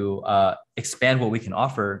to expand what we can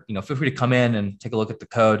offer, feel free to come in and take a look at the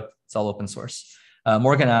code. It's all open source.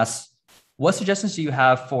 Morgan asks, what suggestions do you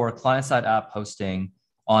have for client-side app hosting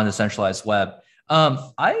on the centralized web?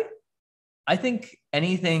 I think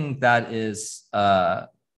anything that is a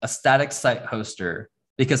static site hoster,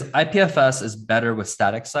 because IPFS is better with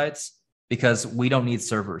static sites because we don't need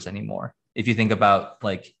servers anymore. If you think about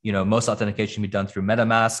most authentication can be done through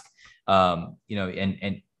MetaMask,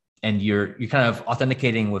 and you're kind of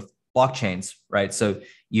authenticating with blockchains, right? So,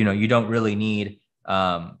 you don't really need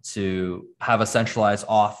to have a centralized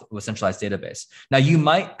auth with a centralized database. Now, you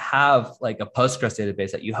might have like a Postgres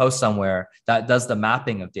database that you host somewhere that does the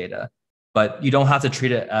mapping of data, but you don't have to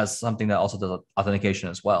treat it as something that also does authentication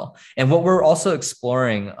as well. And what we're also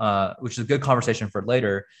exploring, which is a good conversation for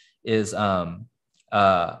later, is centralized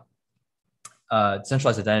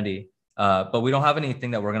identity. But we don't have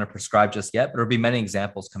anything that we're going to prescribe just yet, but there'll be many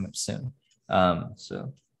examples coming up soon.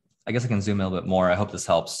 So I guess I can zoom in a little bit more. I hope this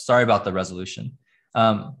helps. Sorry about the resolution.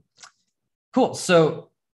 Cool.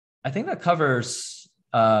 So I think that covers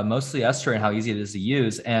mostly Estuary and how easy it is to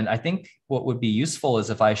use. And I think what would be useful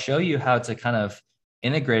is if I show you how to kind of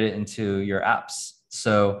integrate it into your apps.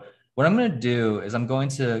 So what I'm going to do is I'm going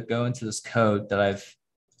to go into this code that I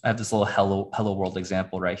have this little hello world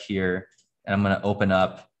example right here. And I'm going to open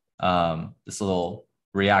up this little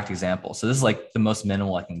React example. So this is like the most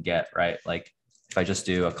minimal I can get, right? Like if I just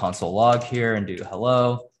do a console log here and do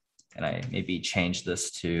hello, and I maybe change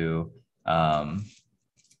this to,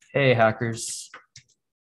 hey hackers,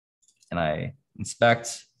 and I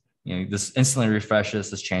inspect, this instantly refreshes,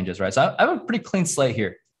 this changes, right? So I have a pretty clean slate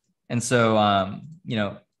here. And so,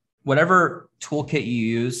 whatever toolkit you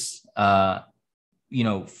use,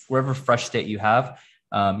 whatever fresh state you have,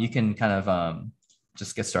 you can kind of,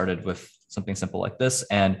 just get started with something simple like this.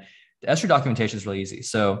 And the Estuary documentation is really easy.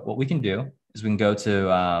 So what we can do is we can go to,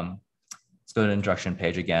 let's go to the introduction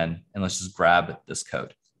page again, and let's just grab this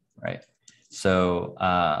code, right? So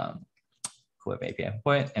web API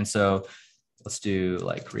endpoint. And so let's do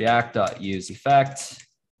like react.use effect,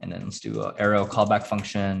 and then let's do an arrow callback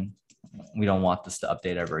function. We don't want this to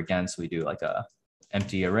update ever again. So we do like a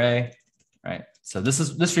empty array, right? So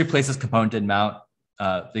this replaces component did mount.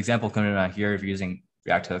 The example coming out here, if you're using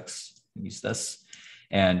React hooks, use this,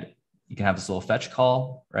 and you can have this little fetch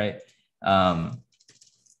call, right? And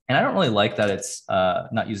I don't really like that it's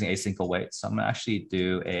not using async await. So I'm gonna actually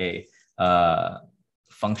do a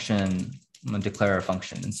function. I'm gonna declare a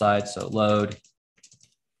function inside. So load.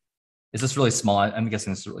 Is this really small? I'm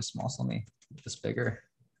guessing this is really small. So let me make this bigger.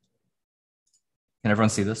 Can everyone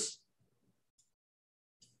see this?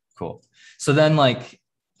 Cool. So then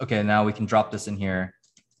okay, now we can drop this in here,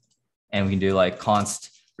 and we can do like const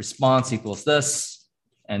response equals this,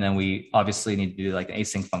 And then we obviously need to do like an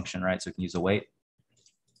async function, right? So we can use await.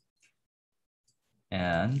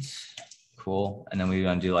 And cool. And then we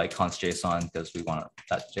want to do like const JSON because we want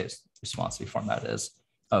that response to be formatted as.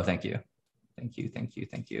 Oh, thank you. Thank you, thank you,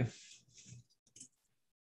 thank you.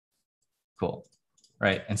 Cool.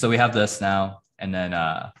 Right. And so we have this now. And then,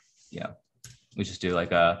 we just do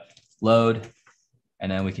like a load. And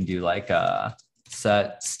then we can do like a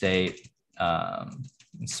set state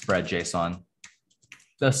spread JSON.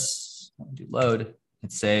 This, do load,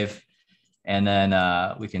 hit save. And then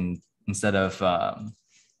we can, instead of,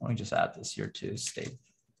 let me just add this here to state.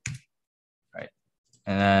 Right.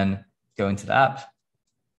 And then go into the app,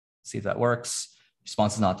 see if that works.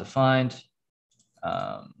 Response is not defined.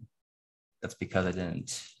 That's because I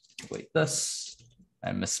didn't wait this.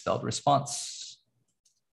 I misspelled response.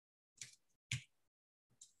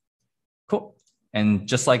 Cool. And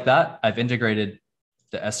just like that, I've integrated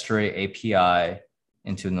the Estuary API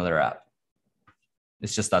into another app.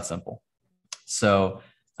 It's just that simple. So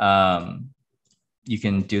you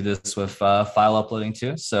can do this with file uploading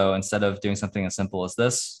too. So instead of doing something as simple as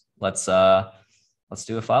this, let's do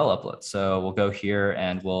a file upload. So we'll go here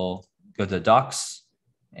and we'll go to docs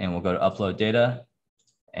and we'll go to upload data.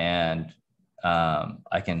 And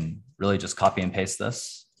I can really just copy and paste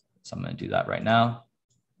this. So I'm going to do that right now.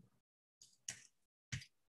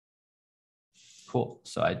 Cool.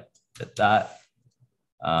 So I did that.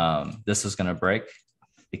 This is going to break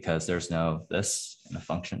because there's no this in the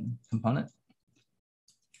function component.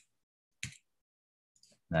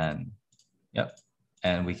 Then, yep.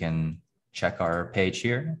 And we can check our page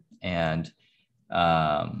here. And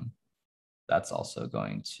that's also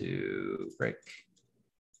going to break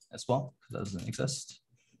as well because that doesn't exist.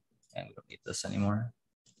 And we don't need this anymore.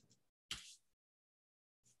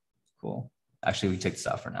 Cool. Actually, we take this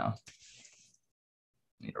out for now.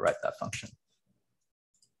 We need to write that function.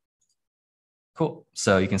 Cool.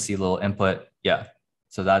 So you can see a little input. Yeah.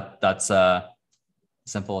 So that's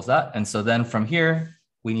simple as that. And so then from here,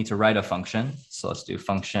 we need to write a function. So let's do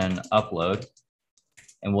function upload,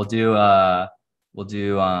 and we'll do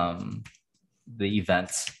the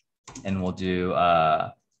event, and we'll do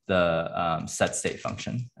the set state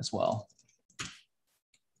function as well.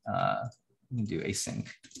 We can do async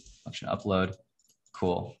function upload.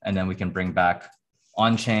 Cool. And then we can bring back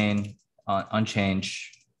on change,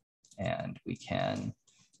 and we can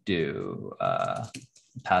do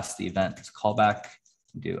pass the event as callback,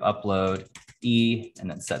 do upload E, and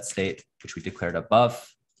then set state, which we declared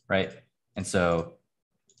above, right? And so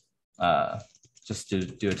just to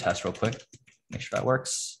do a test real quick, make sure that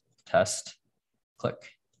works. Test,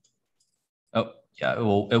 click. Oh yeah, it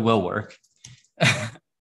will work.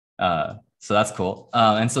 So that's cool.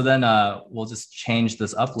 And so then we'll just change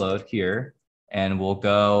this upload here, and we'll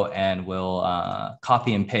go and we'll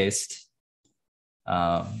copy and paste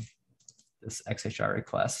this XHR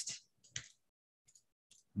request,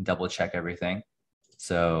 double check everything.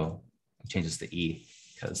 So it changes to E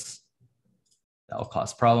because that will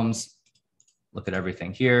cause problems. Look at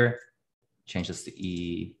everything here, change this to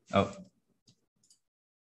E. Oh,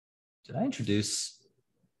 did I introduce?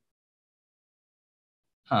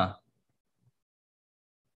 Huh.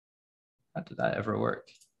 How did that ever work?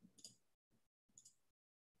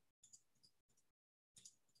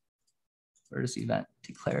 Where is the event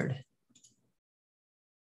declared?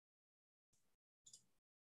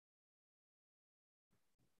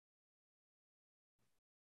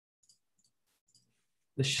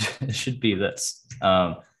 It should be this,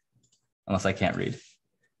 unless I can't read.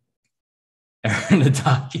 Error in the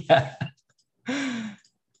doc, yeah.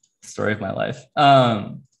 Story of my life.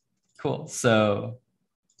 Cool, so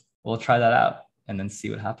we'll try that out and then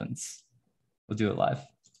see what happens. We'll do it live.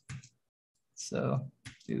 So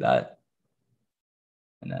do that.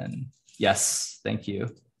 And then, yes, thank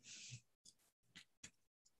you.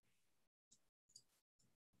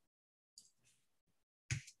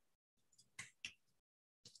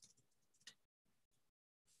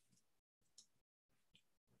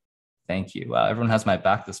 Thank you. Wow, everyone has my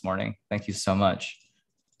back this morning. Thank you so much.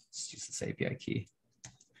 Let's use this API key.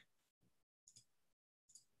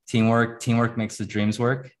 Teamwork makes the dreams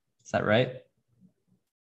work. Is that right?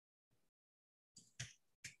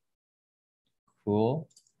 Cool.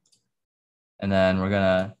 And then we're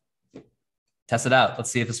gonna test it out.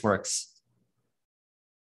 Let's see if this works.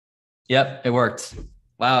 Yep, it worked.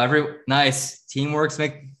 Wow, nice. Teamwork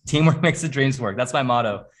makes the dreams work. That's my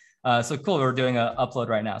motto. So cool, we're doing an upload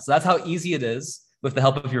right now. So that's how easy it is with the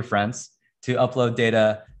help of your friends to upload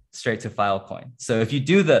data straight to Filecoin. So if you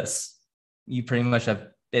do this, you pretty much have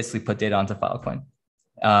basically put data onto Filecoin.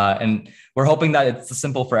 And we're hoping that it's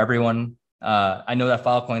simple for everyone I know that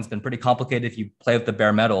Filecoin's been pretty complicated if you play with the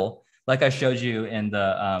bare metal. Like I showed you in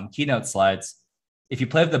the keynote slides, if you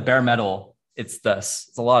play with the bare metal, it's this.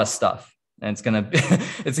 It's a lot of stuff, and it's gonna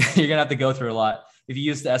you're gonna have to go through a lot. If you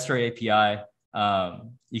use the Estuary API,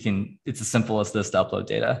 it's as simple as this to upload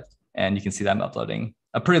data, and you can see that I'm uploading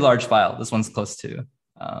a pretty large file. This one's close to,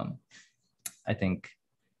 I think,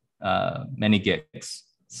 many gigs.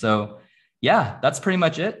 So yeah, that's pretty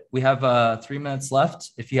much it. We have 3 minutes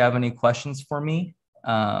left. If you have any questions for me,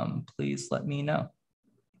 please let me know.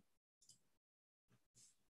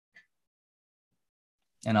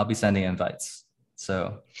 And I'll be sending invites.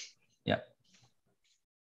 So yeah.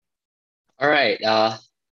 All right.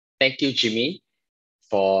 Thank you, Jimmy,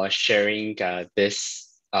 for sharing this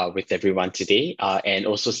with everyone today, and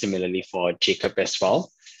also similarly for Jacob as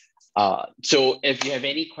well. So if you have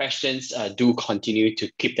any questions, do continue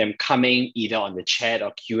to keep them coming either on the chat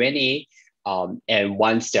or Q&A. And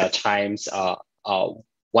once there are times,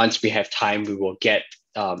 once we have time, we will get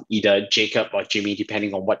either Jacob or Jimmy,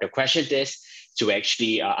 depending on what the question is, to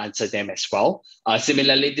actually answer them as well.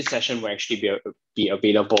 Similarly, this session will actually be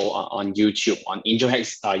available on YouTube, on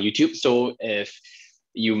AngelHack's YouTube. So if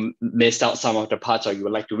you missed out some of the parts or you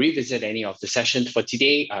would like to revisit any of the sessions for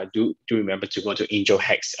today, do remember to go to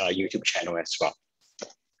AngelHack's YouTube channel as well.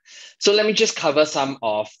 So let me just cover some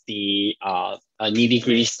of the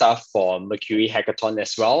nitty-gritty stuff for Mercury Hackathon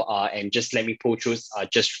as well. And just let me pull through,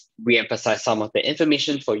 just re-emphasize some of the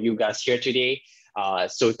information for you guys here today.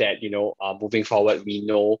 So that, moving forward, we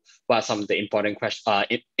know what are some of the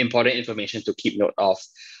important information to keep note of.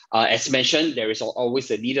 As mentioned, there is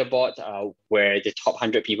always a leaderboard where the top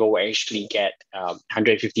 100 people will actually get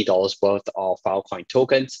 $150 worth of Filecoin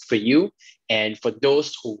tokens for you. And for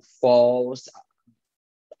those who falls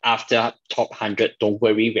after top 100, don't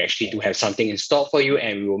worry, we actually do have something in store for you,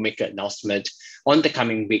 and we will make an announcement on the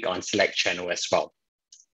coming week on Slack channel as well.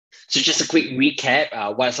 So just a quick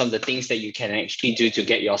recap, what are some of the things that you can actually do to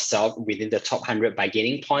get yourself within the top 100 by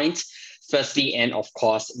gaining points? Firstly, and of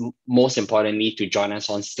course, most importantly, to join us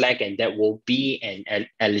on Slack, and that will be an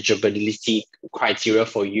eligibility criteria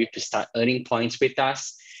for you to start earning points with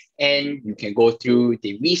us. And you can go through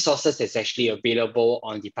the resources that's actually available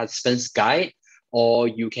on the participants guide, or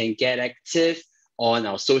you can get active on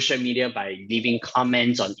our social media by leaving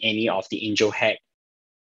comments on any of the AngelHack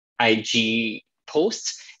IG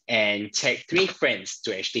posts, and tag 3 friends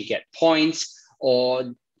to actually get points,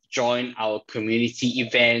 or join our community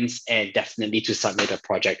events, and definitely to submit a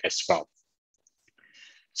project as well.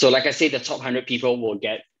 So like I said, the top 100 people will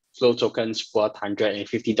get flow tokens worth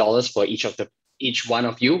 $150 for each one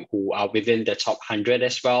of you who are within the top 100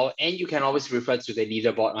 as well. And you can always refer to the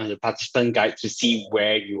leaderboard on the participant guide to see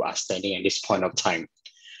where you are standing at this point of time.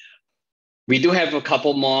 We do have a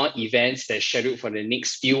couple more events that's scheduled for the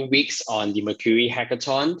next few weeks on the Mercury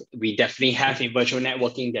Hackathon. We definitely have a virtual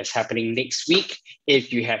networking that's happening next week.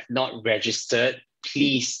 If you have not registered,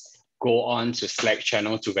 please go on to Slack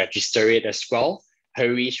channel to register it as well.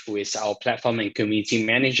 Harish, who is our platform and community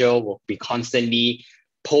manager, will be constantly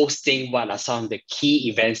posting what are some of the key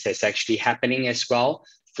events that's actually happening as well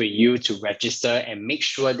for you to register, and make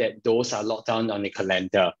sure that those are locked down on the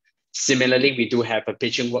calendar. Similarly, we do have a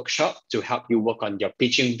pitching workshop to help you work on your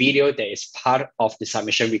pitching video that is part of the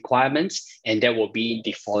submission requirements, and that will be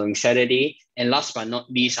the following Saturday. And last but not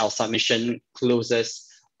least, our submission closes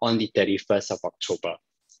on the 31st of October.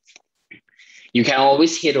 You can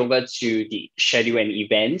always head over to the schedule and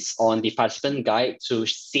events on the participant guide to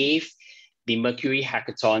save the Mercury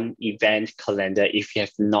Hackathon event calendar if you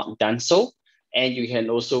have not done so. And you can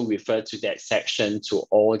also refer to that section to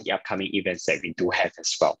all the upcoming events that we do have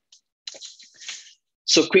as well.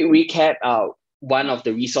 So quick recap, one of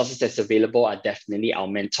the resources that's available are definitely our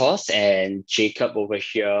mentors, and Jacob over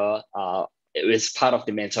here is part of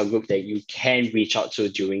the mentor group that you can reach out to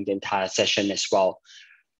during the entire session as well.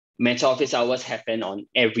 Mentor office hours happen on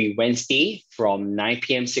every Wednesday from 9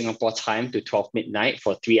 p.m. Singapore time to 12 midnight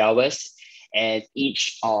for 3 hours. And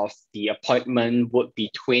each of the appointment would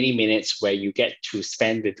be 20 minutes where you get to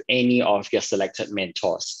spend with any of your selected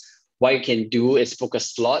mentors. What you can do is book a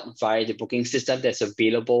slot via the booking system that's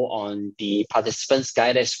available on the participants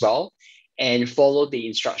guide as well, and follow the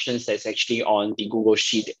instructions that's actually on the Google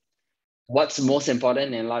Sheet. What's most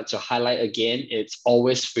important, and I'd like to highlight again, it's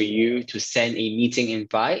always for you to send a meeting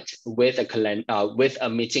invite with a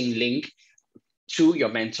meeting link to your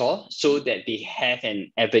mentor, so that they have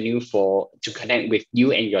an avenue to connect with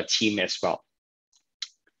you and your team as well.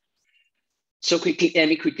 So let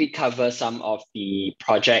me quickly cover some of the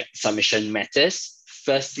project submission matters.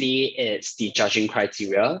 Firstly, it's the judging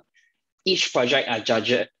criteria. Each project are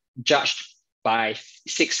judged by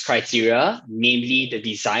 6 criteria, namely the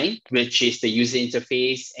design, which is the user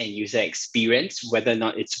interface and user experience, whether or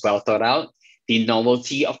not it's well thought out, the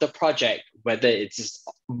novelty of the project, whether it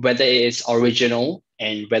is original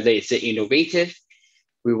and whether it's innovative.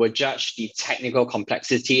 We will judge the technical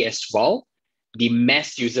complexity as well, the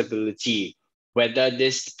mass usability, whether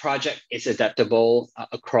this project is adaptable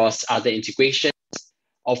across other integrations,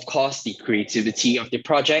 of course, the creativity of the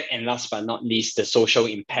project, and last but not least, the social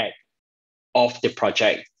impact of the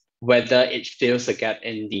project, whether it fills a gap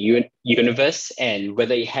in the universe and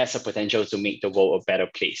whether it has a potential to make the world a better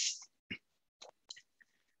place.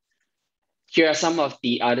 Here are some of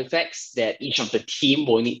the artifacts that each of the team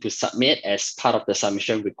will need to submit as part of the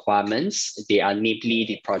submission requirements. They are namely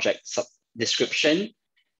the project description,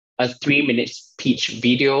 a 3-minute pitch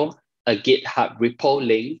video, a GitHub repo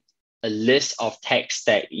link, a list of tech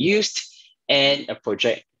stack used, and a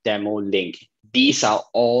project demo link. These are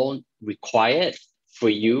all required for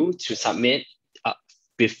you to submit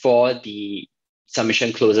before the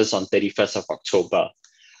submission closes on 31st of October.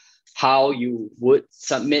 How you would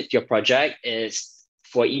submit your project is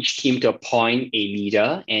for each team to appoint a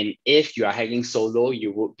leader. And if you are hacking solo,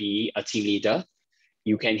 you would be a team leader.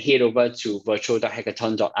 You can head over to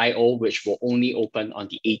virtual.hackathon.io, which will only open on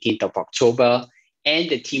the 18th of October. And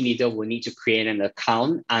the team leader will need to create an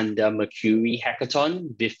account under Mercury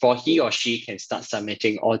Hackathon before he or she can start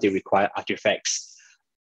submitting all the required artifacts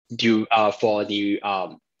for the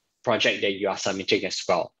project that you are submitting as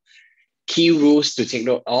well. Key rules to take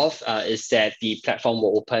note of is that the platform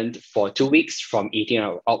will open for 2 weeks from 18th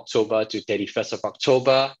of October to 31st of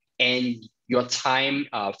October, and your time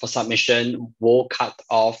for submission will cut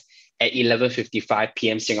off at 11:55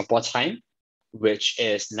 p.m. Singapore time, which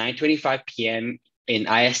is 9:25 p.m. in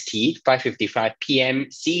IST, 5:55 p.m.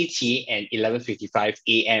 CET, and 11:55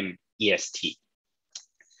 a.m. EST.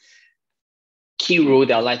 Key rule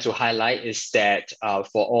that I'd like to highlight is that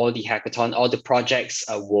for all the hackathon, all the projects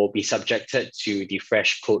will be subjected to the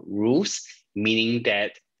fresh code rules, meaning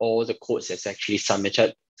that all the codes that's actually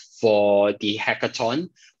submitted for the hackathon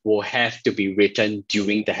will have to be written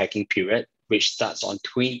during the hacking period, which starts on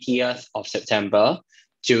 20th of September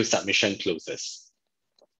till submission closes.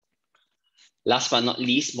 Last but not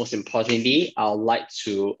least, most importantly, I would like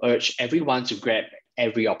to urge everyone to grab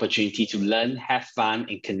every opportunity to learn, have fun,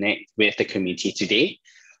 and connect with the community today.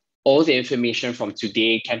 All the information from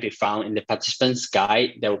today can be found in the participants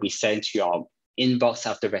guide that will be sent to your inbox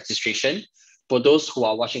after registration. For those who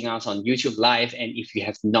are watching us on YouTube Live, and if you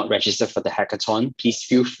have not registered for the hackathon, please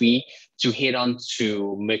feel free to head on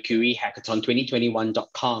to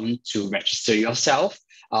mercuryhackathon2021.com to register yourself.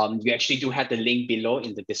 You actually do have the link below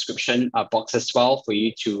in the description box as well for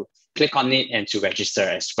you to click on it and to register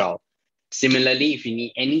as well. Similarly, if you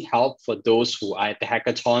need any help for those who are at the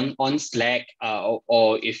hackathon on Slack,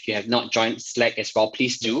 or if you have not joined Slack as well,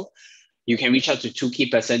 please do. You can reach out to 2 key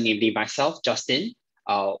persons, namely myself, Justin,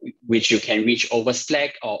 which you can reach over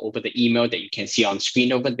Slack or over the email that you can see on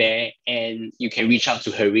screen over there. And you can reach out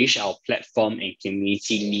to Harish, our platform and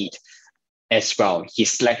community lead as well.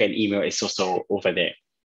 His Slack and email is also over there.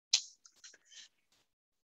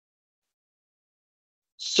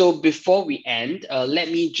 So before we end, let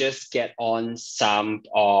me just get on some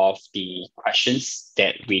of the questions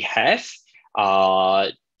that we have.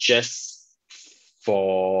 Just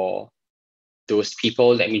for those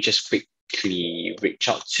people, let me just quickly reach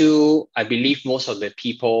out to. I believe most of the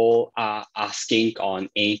people are asking on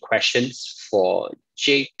any questions for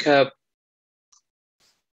Jacob.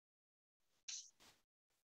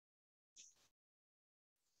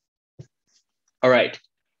 All right.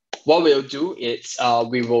 What we'll do is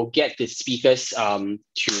we will get the speakers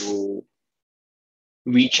to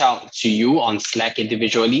reach out to you on Slack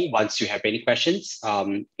individually once you have any questions.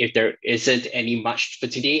 If there isn't any much for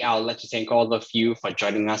today, I would like to thank all of you for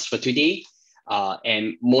joining us for today.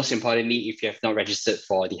 And most importantly, if you have not registered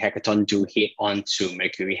for the hackathon, do head on to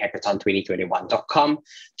mercuryhackathon2021.com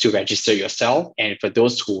to register yourself. And for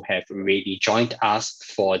those who have already joined us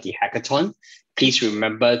for the hackathon, please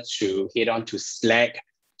remember to head on to Slack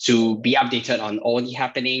to be updated on all the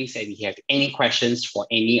happenings. And if you have any questions for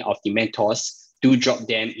any of the mentors, do drop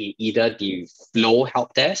them in either the Flow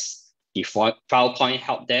help desk, the Filecoin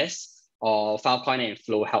help desk, or Filecoin and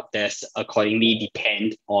Flow help desk accordingly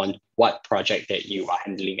depend on what project that you are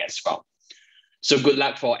handling as well. So good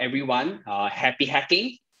luck for everyone. Happy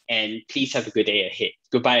hacking, and please have a good day ahead.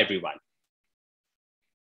 Goodbye, everyone.